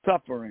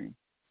suffering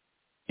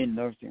in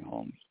nursing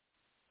homes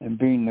and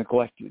being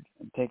neglected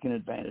and taken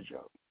advantage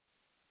of.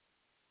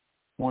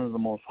 One of the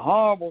most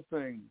horrible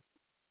things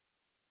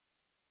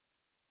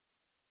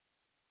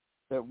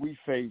that we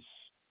face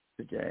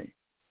today.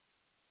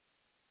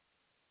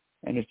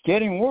 And it's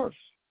getting worse.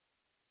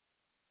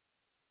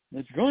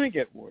 It's going to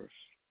get worse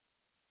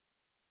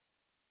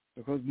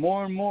because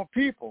more and more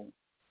people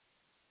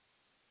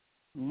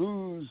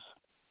lose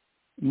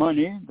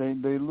money.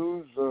 They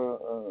lose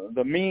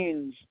the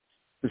means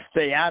to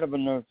stay out of a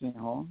nursing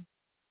home.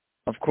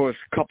 Of course,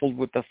 coupled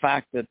with the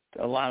fact that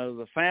a lot of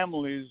the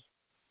families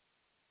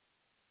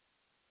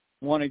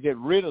want to get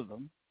rid of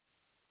them.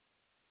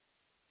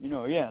 You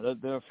know,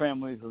 there are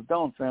families who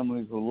don't,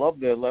 families who love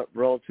their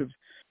relatives,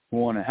 who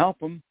want to help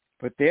them,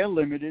 but they're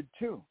limited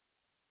too.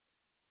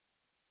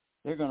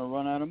 They're going to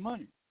run out of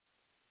money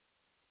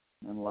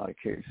in a lot of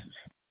cases.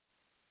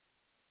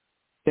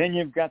 Then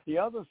you've got the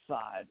other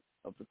side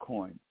of the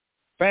coin.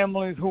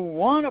 Families who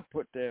want to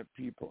put their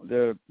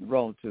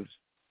relatives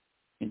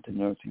into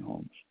nursing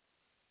homes.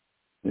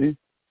 See?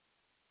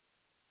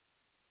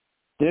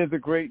 There's a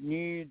great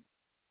need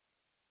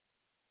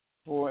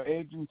for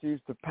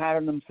agencies to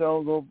pattern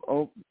themselves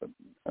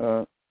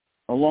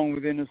along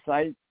with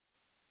Innersight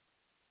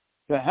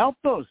to help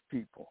those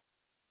people.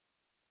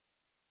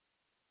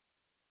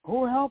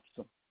 Who helps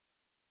them?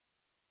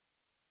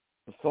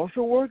 The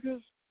social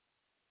workers?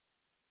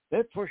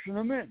 They're pushing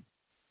them in.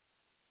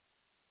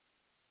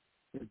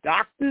 The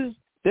doctors,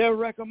 they're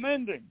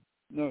recommending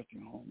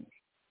nursing homes.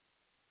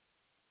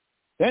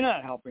 They're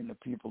not helping the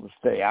people to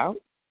stay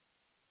out.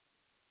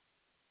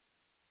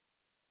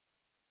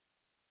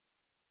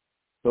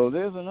 So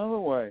there's another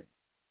way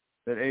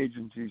that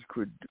agencies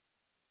could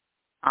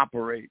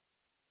operate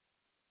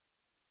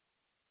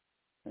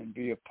and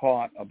be a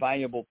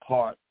valuable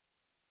part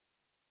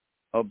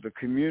of the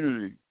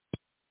community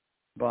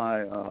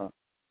by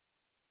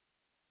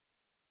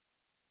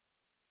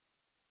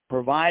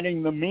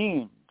providing the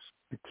means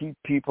to keep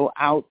people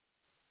out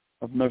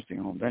of nursing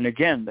homes. And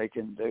again, they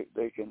can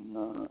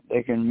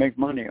make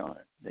money on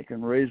it. They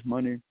can raise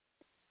money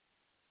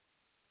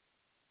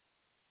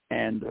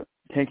and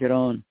take it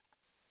on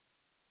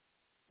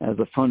as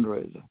a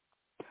fundraiser.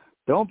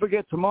 Don't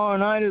forget, tomorrow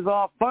night is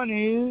our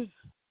funnies.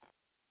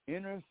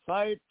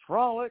 Innersight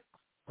Frolic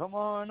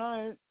tomorrow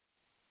night.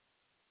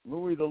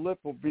 Louis the Lip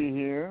will be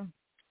here.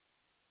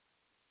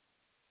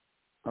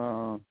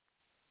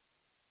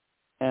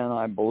 And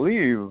I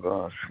believe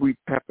Sweet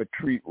Pepper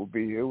Treat will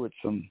be here with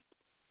some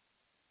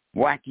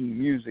wacky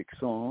music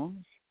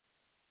songs.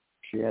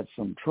 She had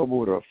some trouble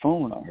with her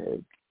phone, I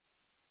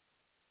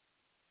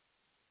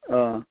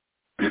heard.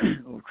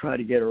 We'll try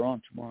to get her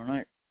on tomorrow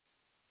night.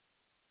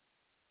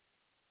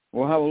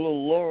 We'll have a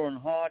little Laurel and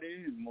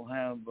Hardy, and we'll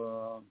have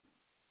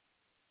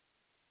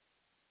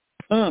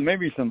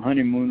maybe some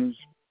honeymooners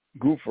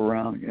goof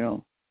around, you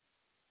know.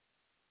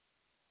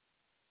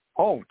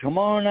 Oh,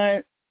 tomorrow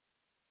night,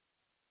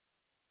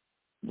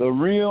 the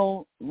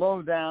real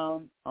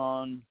lowdown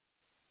on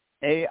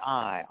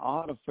AI,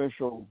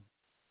 artificial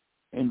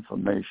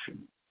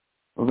information.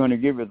 We're going to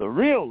give you the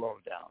real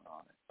lowdown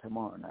on it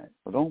tomorrow night,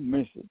 so don't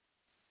miss it.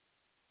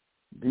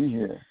 Be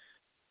here.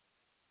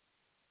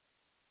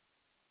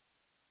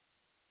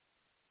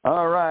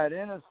 All right,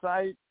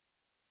 Innersight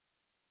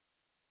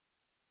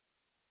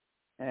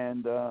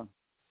and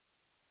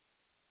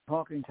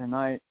talking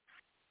tonight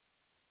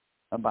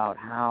about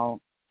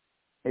how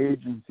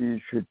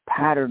agencies should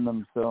pattern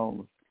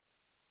themselves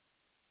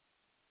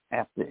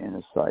after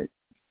Innersight,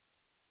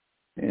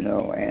 you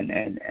know,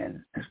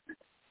 and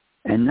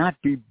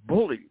not be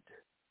bullied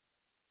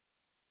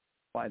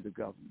by the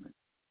government,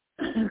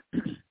 and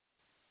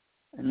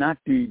not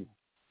be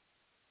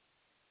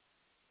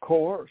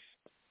coerced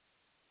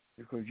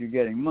because you're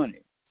getting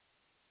money,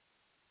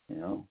 you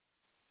know.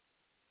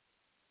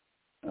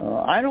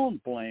 I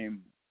don't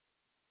blame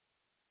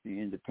the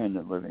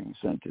independent living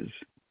centers.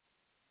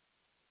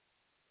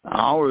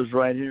 Ours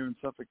right here in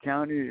Suffolk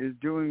County is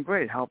doing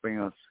great, helping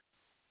us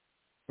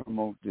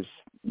promote this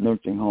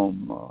nursing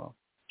home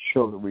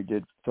show that we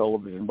did for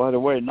television. By the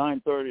way,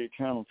 9:30,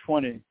 Channel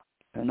 20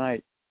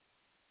 tonight.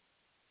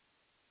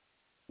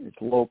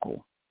 It's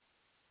local.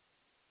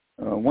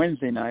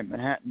 Wednesday night,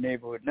 Manhattan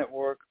Neighborhood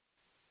Network,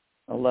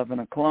 11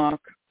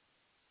 o'clock.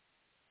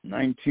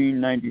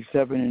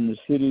 1997 in the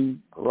city.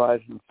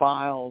 Verizon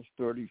Files,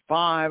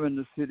 35 in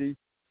the city.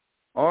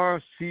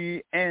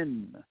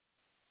 RCN,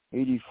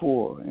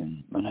 84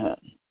 in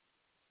Manhattan.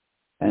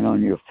 And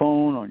on your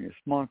phone, on your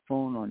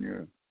smartphone, on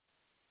your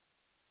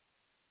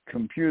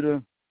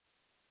computer,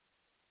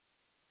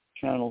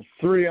 Channel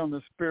 3 on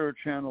the Spirit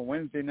Channel,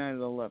 Wednesday night at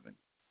 11.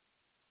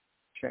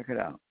 Check it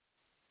out.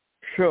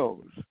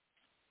 Shows.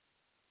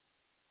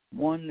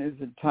 One is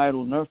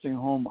entitled Nursing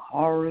Home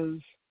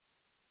Horrors,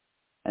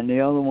 and the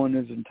other one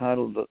is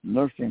entitled The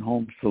Nursing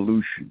Home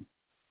Solution.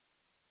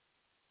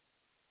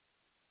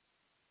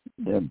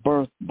 They're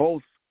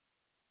both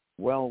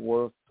well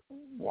worth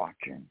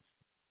watching.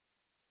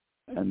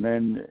 And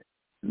then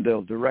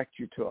they'll direct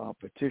you to our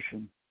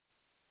petition,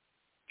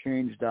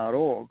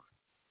 change.org.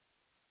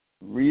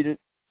 Read it,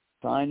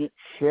 sign it,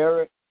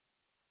 share it.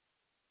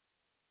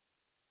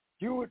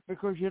 Do it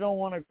because you don't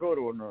want to go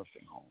to a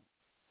nursing home.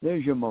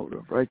 There's your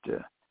motive right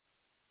there.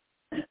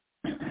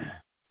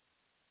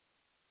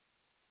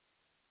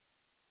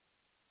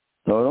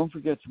 So don't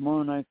forget,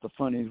 tomorrow night, the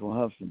funnies will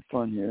have some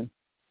fun here.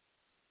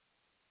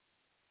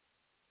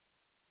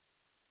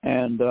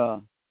 And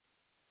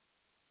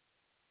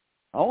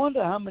I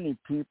wonder how many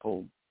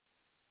people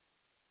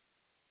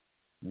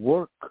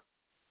work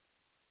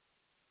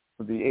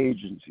for the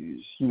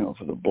agencies,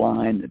 for the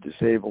blind, the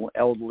disabled,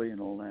 elderly,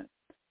 and all that.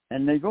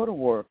 And they go to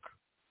work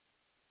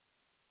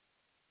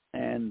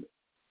and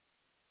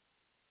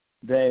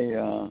they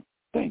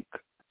think,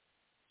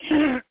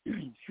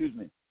 excuse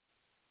me,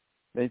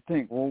 they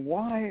think, well,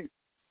 why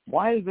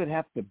does it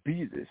have to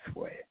be this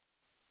way?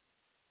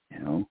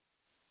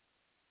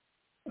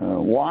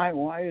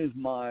 Why is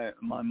my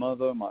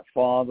mother, my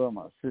father,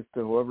 my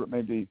sister, whoever it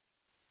may be,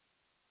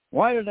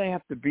 why do they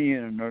have to be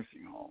in a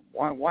nursing home?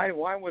 Why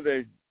were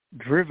they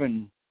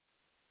driven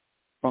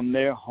from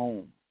their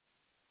home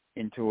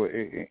into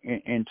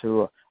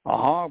a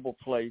horrible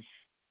place,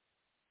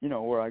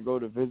 where I go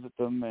to visit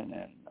them,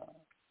 and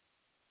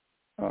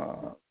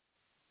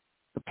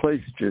the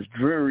place is just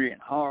dreary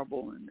and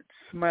horrible, and it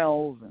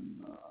smells,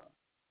 and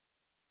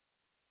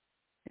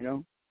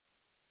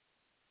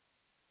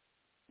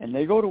and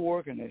they go to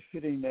work, and they're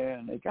sitting there,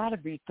 and they got to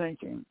be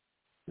thinking,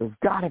 there's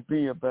got to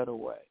be a better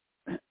way.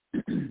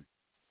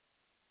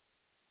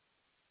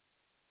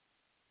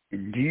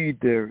 Indeed,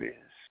 there is.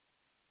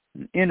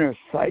 And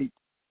Innersight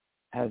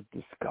has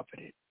discovered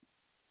it.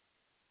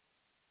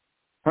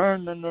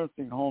 Turn the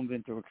nursing homes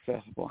into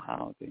accessible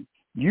housing.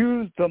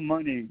 Use the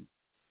money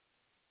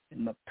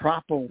in the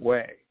proper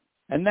way.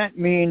 And that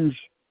means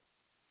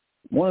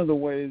one of the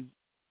ways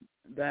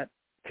that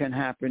can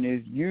happen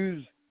is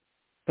use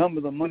some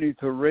of the money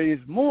to raise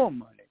more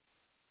money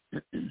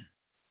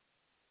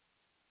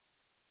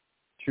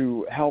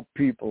to help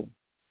people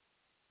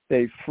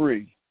stay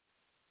free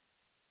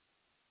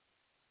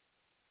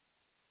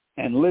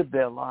and live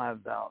their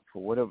lives out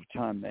for whatever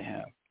time they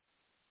have.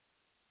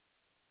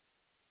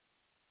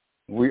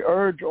 We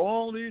urge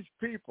all these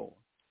people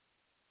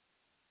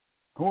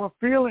who are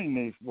feeling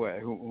this way,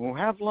 who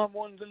have loved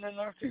ones in the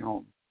nursing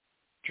home,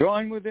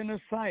 join with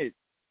Innersight.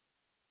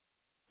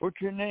 Put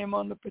your name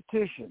on the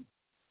petition.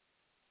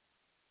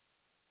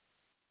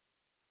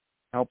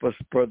 Help us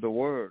spread the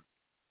word.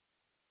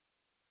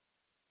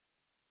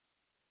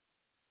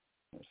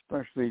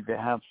 Especially if you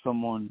have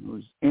someone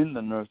who's in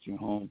the nursing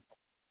home.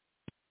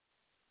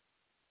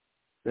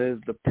 There's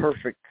the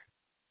perfect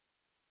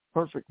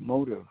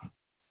motive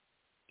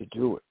to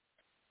do it.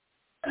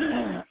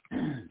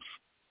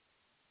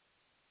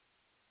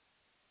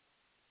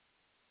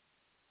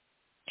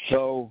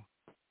 So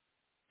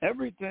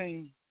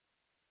everything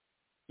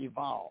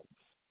evolves.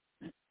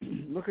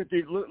 Look at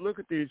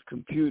these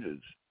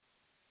computers.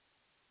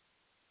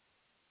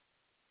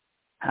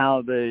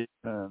 How they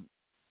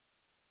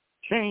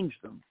change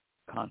them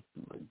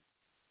constantly.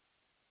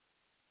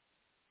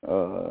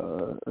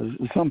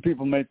 Some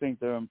people may think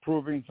they're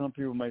improving. Some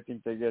people may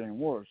think they're getting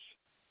worse.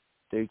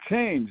 They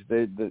change.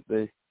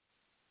 They're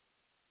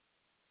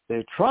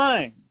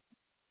trying,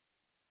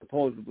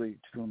 supposedly,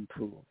 to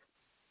improve.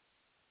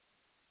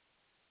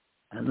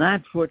 And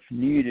that's what's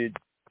needed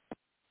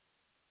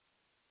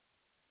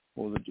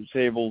for the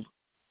disabled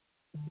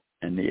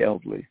and the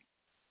elderly.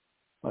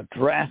 A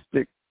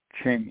drastic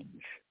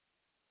change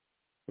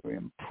to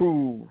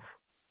improve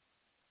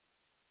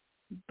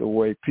the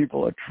way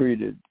people are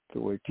treated, the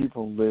way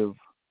people live.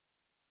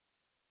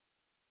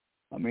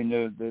 I mean,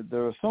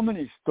 there are so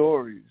many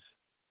stories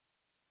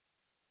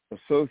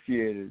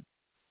associated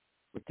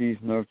with these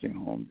nursing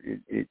homes.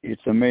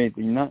 It's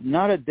amazing.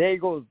 Not a day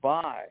goes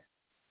by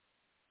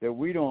that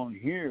we don't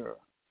hear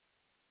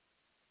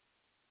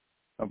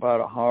about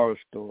a horror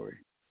story,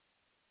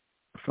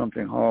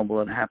 something horrible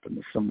that happened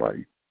to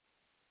somebody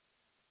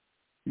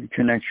in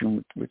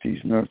connection with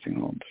these nursing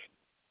homes.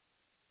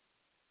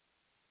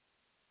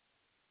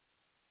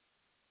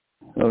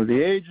 So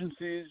the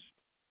agencies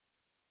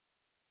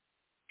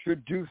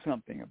should do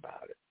something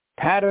about it.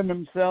 Pattern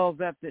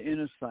themselves after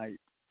Innersight.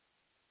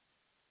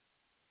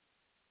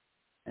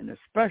 And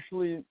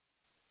especially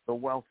the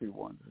wealthy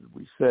ones, as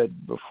we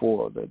said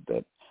before,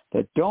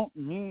 that don't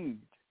need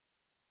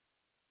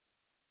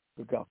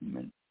the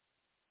government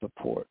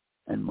support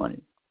and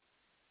money.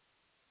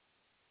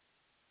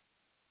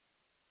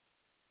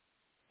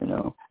 You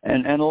know,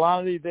 and a lot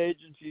of these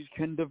agencies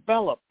can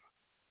develop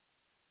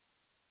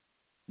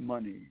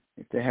money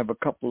if they have a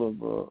couple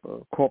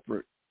of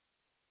corporate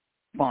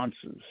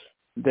sponsors.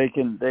 They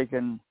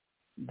can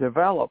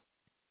develop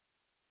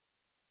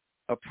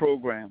a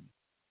program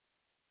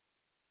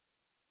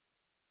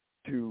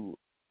to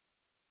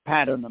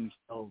pattern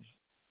themselves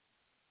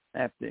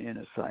after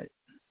Innersight.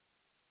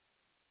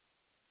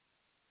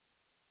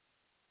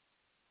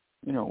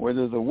 You know, where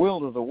there's a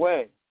will, there's a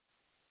way.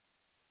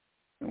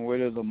 And where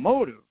there's a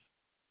motive,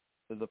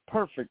 there's a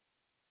perfect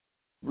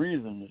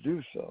reason to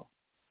do so.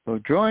 So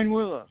join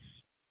with us.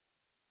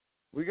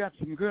 We got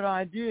some good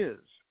ideas.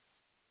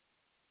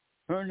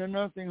 Turn the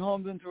nursing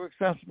homes into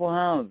accessible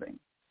housing.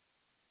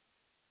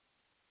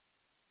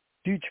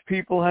 Teach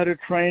people how to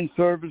train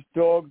service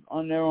dogs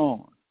on their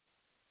own.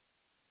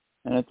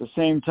 And at the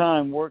same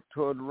time, work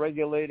toward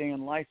regulating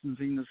and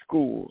licensing the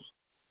schools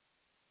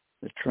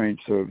that train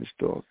service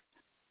dogs.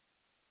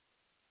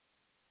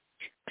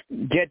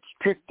 Get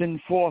strict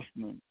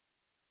enforcement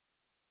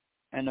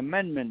and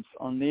amendments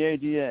on the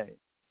ADA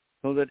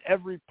so that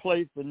every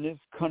place in this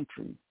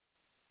country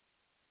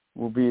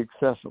will be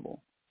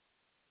accessible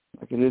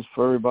like it is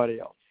for everybody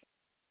else.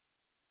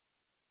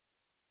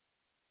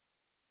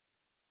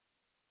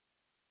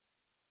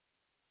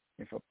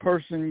 If a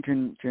person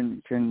can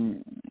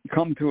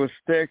come to a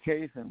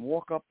staircase and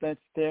walk up that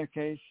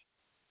staircase,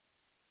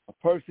 a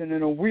person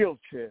in a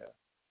wheelchair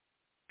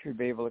should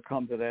be able to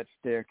come to that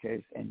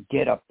staircase and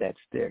get up that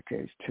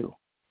staircase too.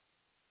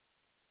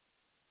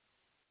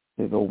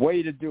 There's a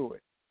way to do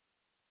it.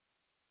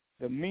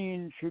 The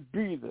means should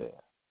be there.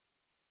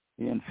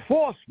 The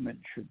enforcement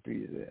should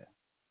be there.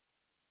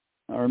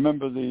 I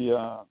remember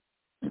the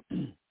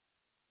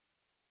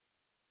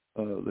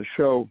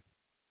show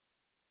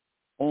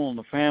All in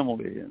the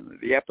Family,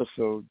 the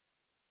episode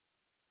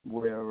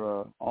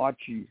where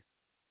Archie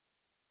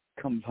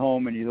comes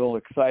home and he's all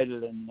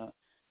excited and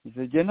he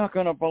said, "You're not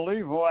going to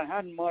believe who I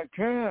had in my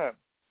cab."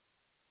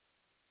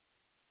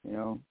 You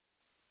know,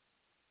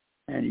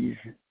 and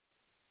he's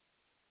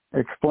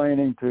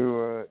explaining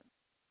to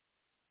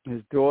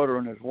his daughter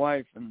and his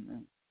wife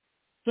and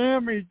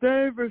Sammy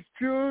Davis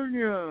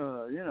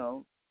Jr., you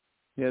know.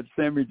 He had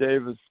Sammy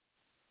Davis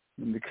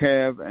in the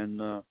cab,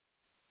 and of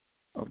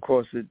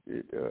course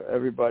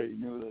everybody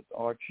knew that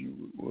Archie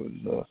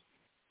was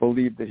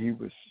believed that he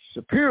was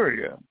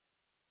superior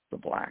to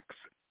blacks.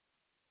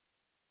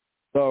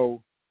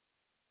 So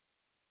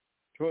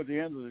toward the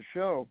end of the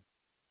show,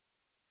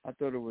 I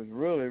thought it was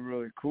really,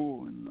 really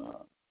cool. And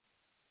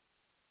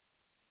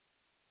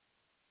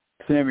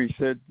Sammy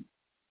said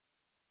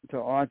to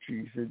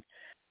Archie, he said,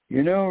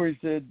 "You know," he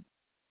said,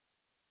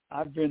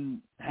 "I've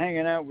been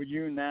hanging out with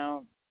you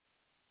now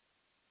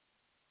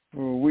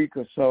for a week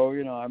or so.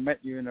 You know, I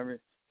met you and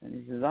everything." And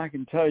he says, "I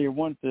can tell you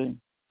one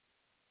thing.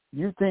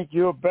 You think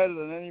you're better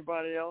than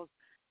anybody else?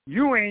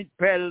 You ain't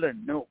better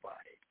than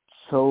nobody."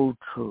 So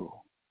true.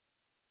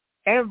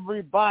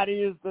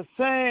 Everybody is the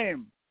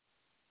same.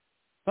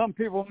 Some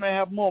people may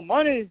have more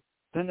money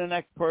than the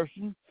next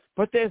person,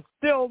 but they're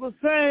still the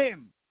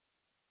same.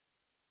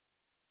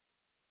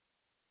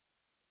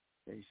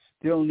 They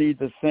still need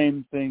the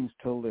same things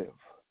to live.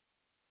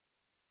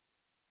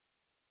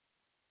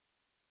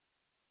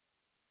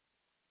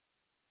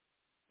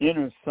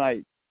 Inner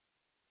sight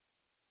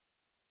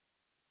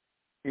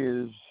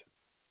is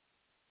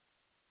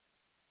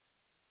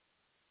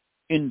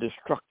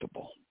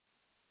indestructible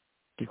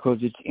because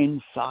it's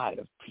inside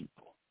of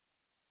people.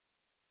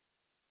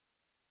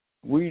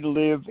 We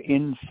live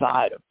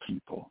inside of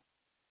people,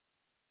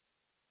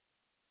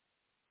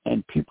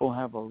 and people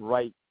have a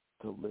right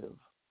to live.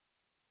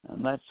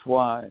 And that's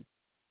why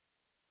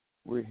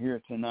we're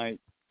here tonight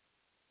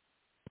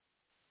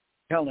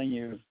telling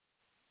you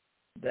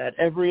that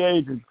every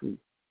agency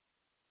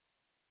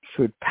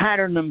should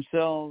pattern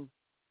themselves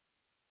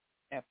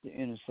after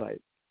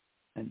Innersight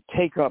and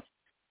take up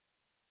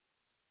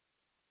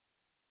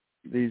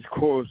these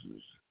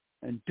causes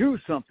and do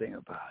something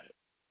about it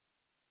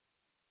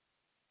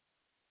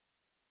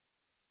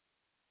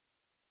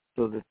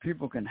so that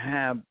people can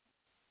have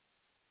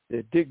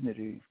their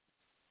dignity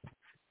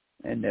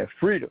and their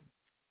freedom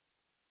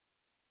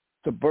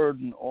to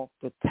burden off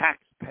the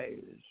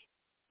taxpayers,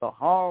 the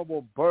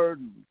horrible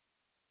burden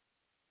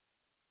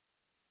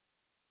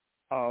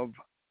of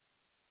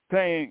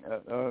paying,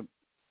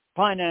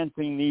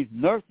 financing these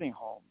nursing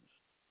homes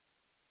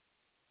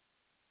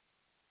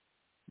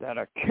that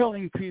are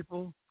killing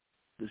people,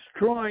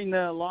 destroying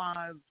their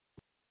lives,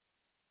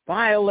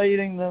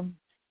 violating them.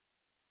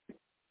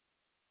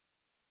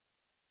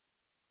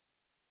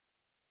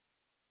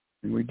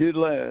 And we did,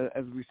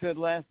 as we said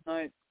last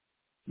night,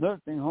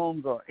 nursing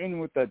homes are in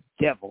with the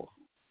devil.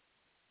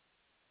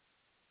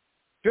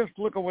 Just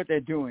look at what they're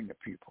doing to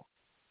people.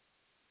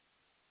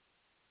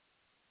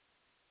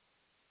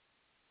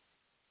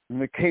 In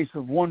the case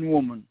of one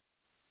woman,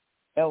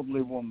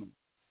 elderly woman,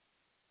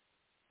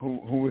 who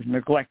was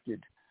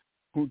neglected,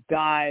 who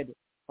died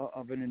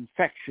of an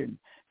infection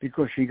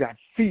because she got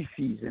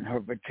feces in her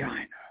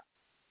vagina.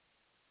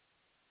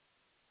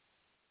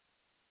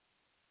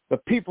 The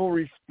people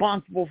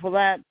responsible for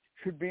that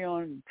should be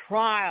on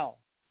trial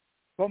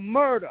for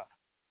murder.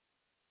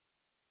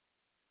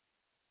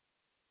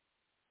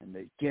 And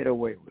they get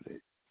away with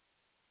it.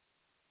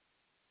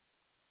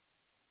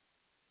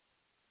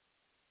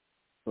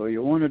 So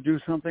you want to do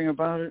something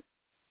about it?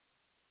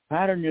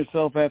 Pattern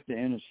yourself after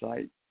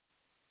Innersight.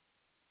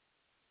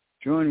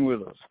 Join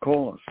with us.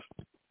 Call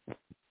us.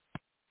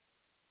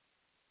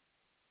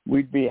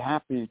 We'd be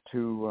happy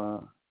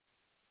to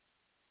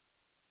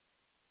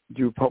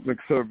do public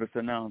service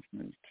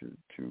announcements, to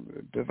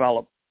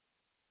develop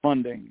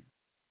funding,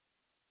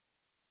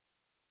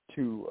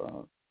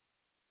 to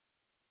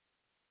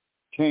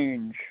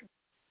change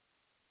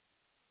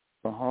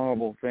the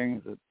horrible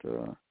things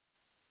that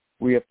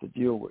we have to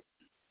deal with.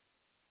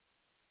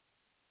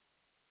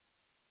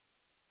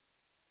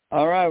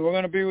 All right, we're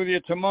going to be with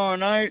you tomorrow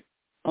night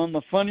on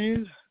the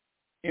Funnies.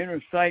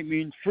 Innersight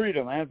means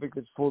freedom,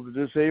 advocates for the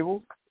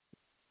disabled.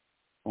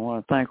 I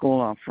want to thank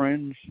all our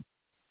friends.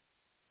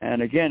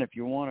 And again, if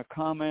you want to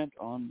comment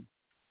on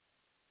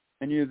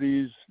any of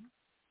these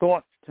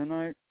thoughts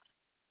tonight,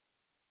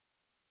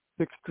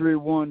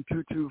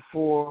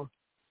 631-224-3090,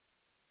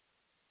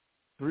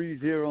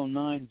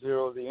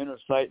 the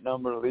Innersight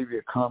number, leave you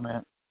a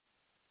comment.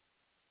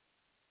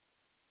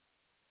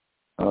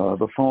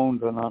 The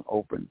phones are not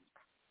open.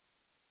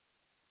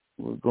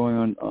 We're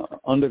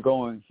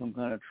undergoing some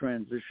kind of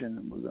transition,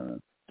 and we're going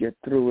to get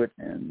through it,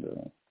 and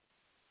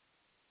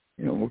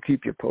we'll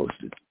keep you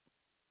posted.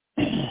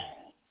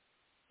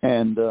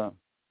 And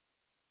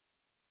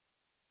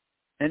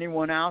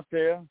anyone out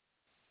there,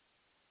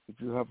 if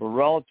you have a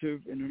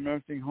relative in a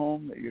nursing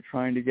home that you're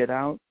trying to get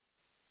out,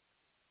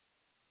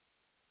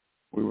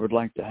 we would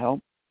like to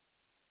help.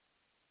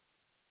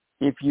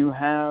 If you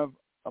have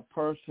a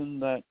person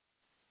that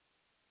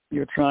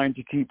you're trying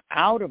to keep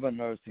out of a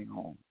nursing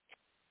home,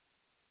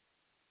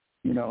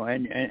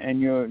 and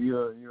your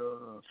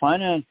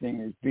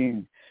financing is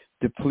being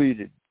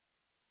depleted,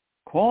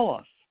 call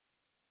us.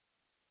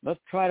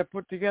 Let's try to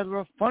put together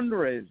a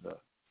fundraiser.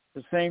 At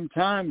the same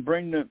time,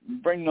 bring the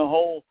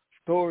whole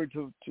story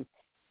to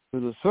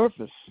the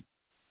surface.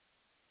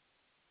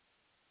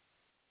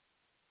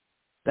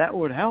 That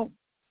would help.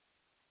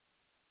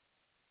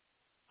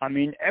 I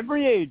mean,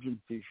 every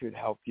agency should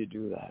help you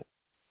do that.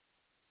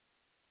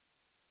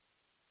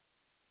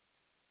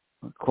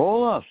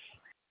 Call us.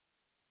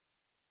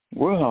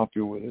 We'll help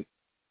you with it.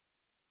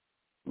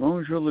 As long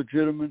as you're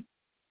legitimate,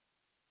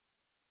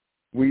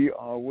 we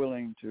are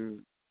willing to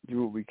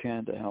do what we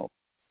can to help.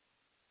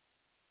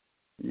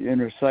 The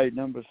Innersight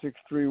number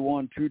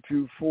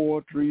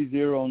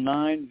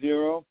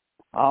 631-224-3090.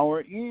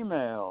 Our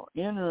email,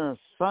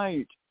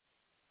 innersight1620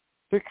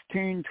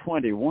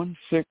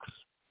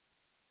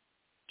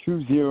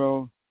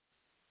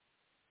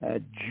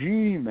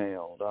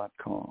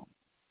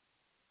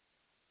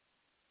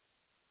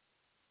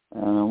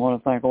 And I want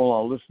to thank all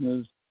our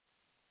listeners.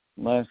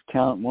 Last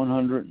count,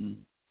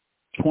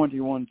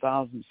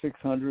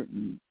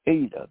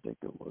 121,608, I think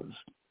it was.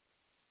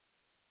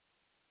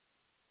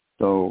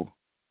 So,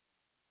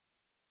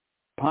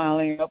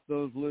 piling up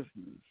those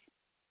listeners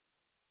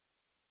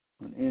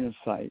on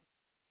Innersight.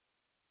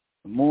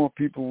 The more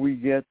people we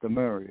get, the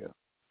merrier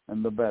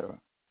and the better.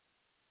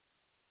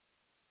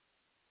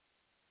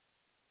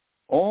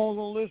 All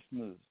the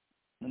listeners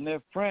and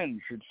their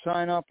friends should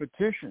sign our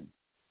petition.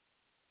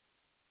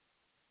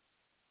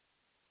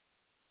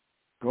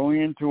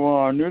 Going into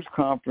our news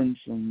conference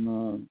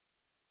in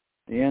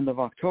the end of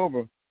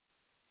October,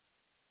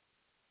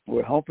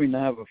 we're hoping to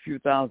have a few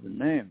thousand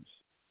names.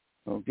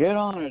 So get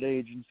on it,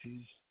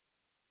 agencies.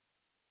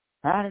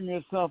 Pattern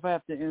yourself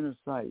after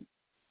Innersight.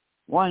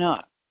 Why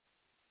not?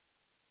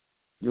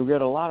 You'll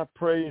get a lot of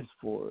praise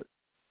for it.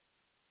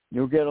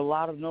 You'll get a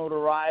lot of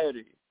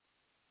notoriety,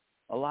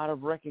 a lot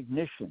of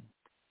recognition.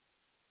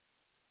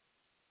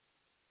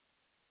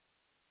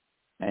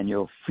 And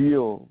you'll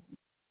feel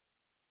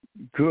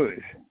good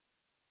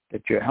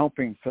that you're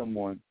helping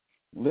someone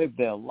live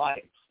their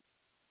life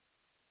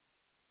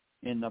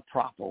in the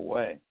proper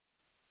way,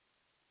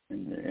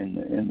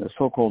 in the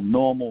so-called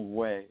normal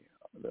way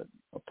that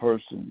a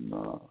person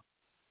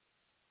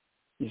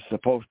is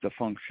supposed to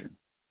function.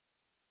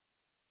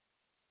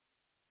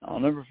 I'll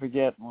never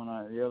forget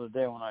the other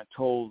day when I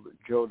told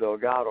Joe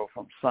Delgado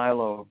from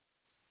Silo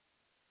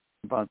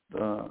about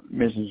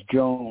Mrs.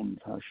 Jones,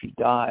 how she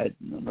died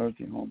in the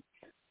nursing home.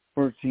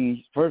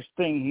 First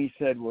thing he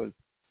said was,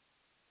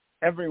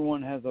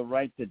 everyone has a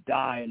right to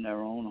die in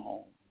their own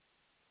home.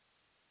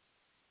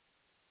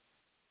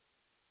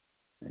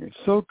 And it's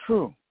so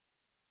true.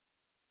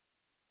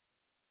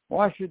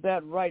 Why should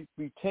that right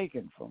be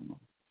taken from them?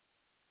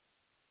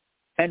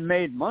 and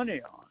made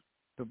money on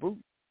to boot.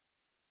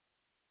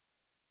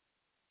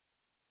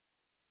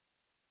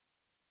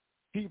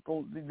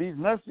 People, these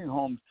nursing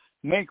homes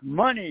make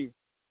money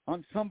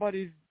on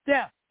somebody's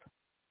death.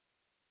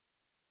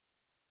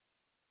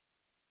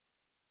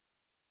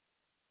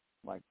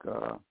 Like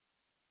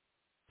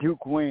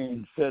Duke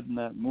Wayne said in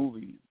that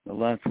movie, the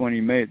last one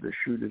he made, The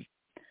Shooters,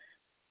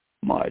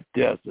 my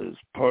death is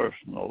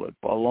personal. It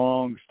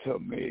belongs to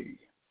me.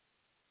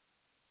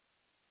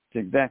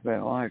 It's exactly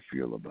how I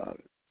feel about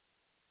it.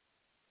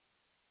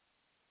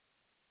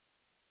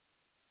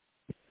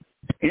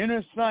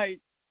 Inner Sight,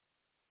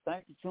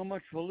 thank you so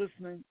much for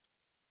listening.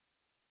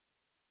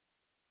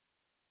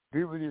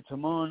 Be with you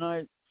tomorrow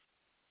night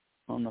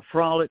on the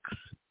Frolics.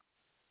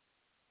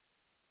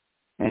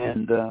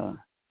 And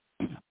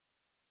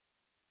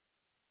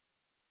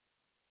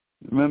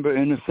remember,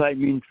 Inner Sight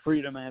means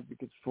Freedom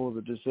Advocates for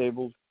the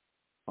Disabled.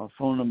 Our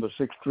phone number is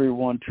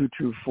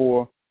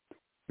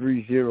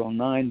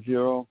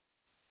 631-224-3090.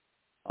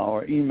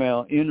 Our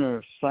email,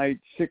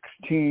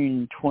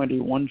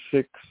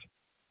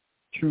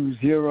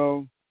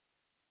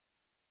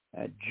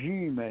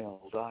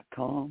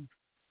 innersight162020@gmail.com.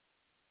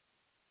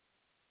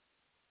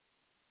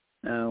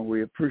 And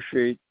we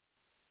appreciate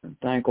and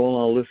thank all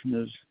our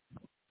listeners.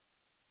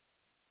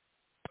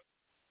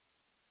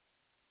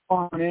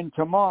 On in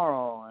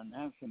tomorrow and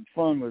have some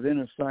fun with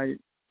Inner Sight.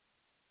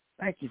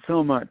 Thank you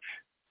so much.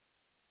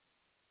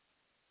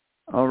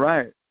 All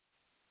right.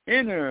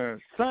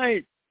 Inner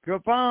Sight.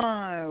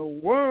 Goodbye,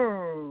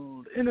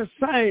 world. Inner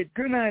Sight.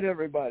 Good night,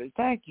 everybody.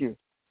 Thank you.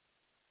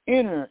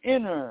 Inner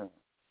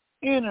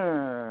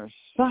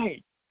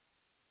Sight.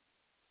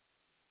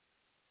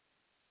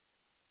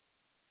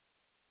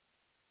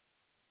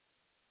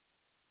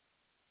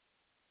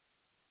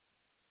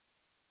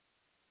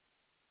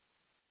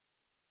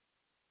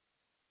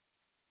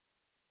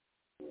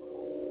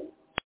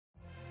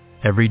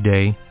 Every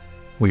day,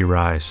 we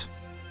rise,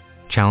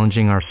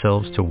 challenging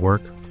ourselves to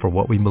work for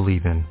what we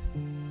believe in.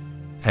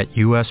 At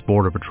U.S.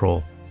 Border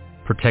Patrol,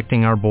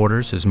 protecting our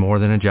borders is more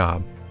than a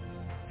job.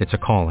 It's a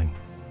calling.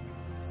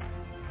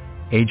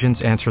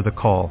 Agents answer the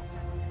call,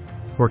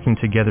 working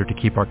together to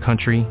keep our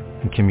country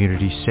and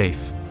communities safe.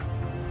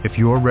 If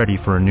you are ready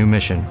for a new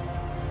mission,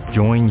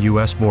 join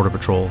U.S. Border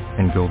Patrol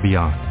and go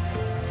beyond.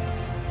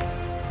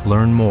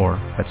 Learn more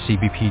at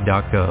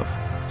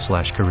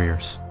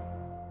cbp.gov/careers.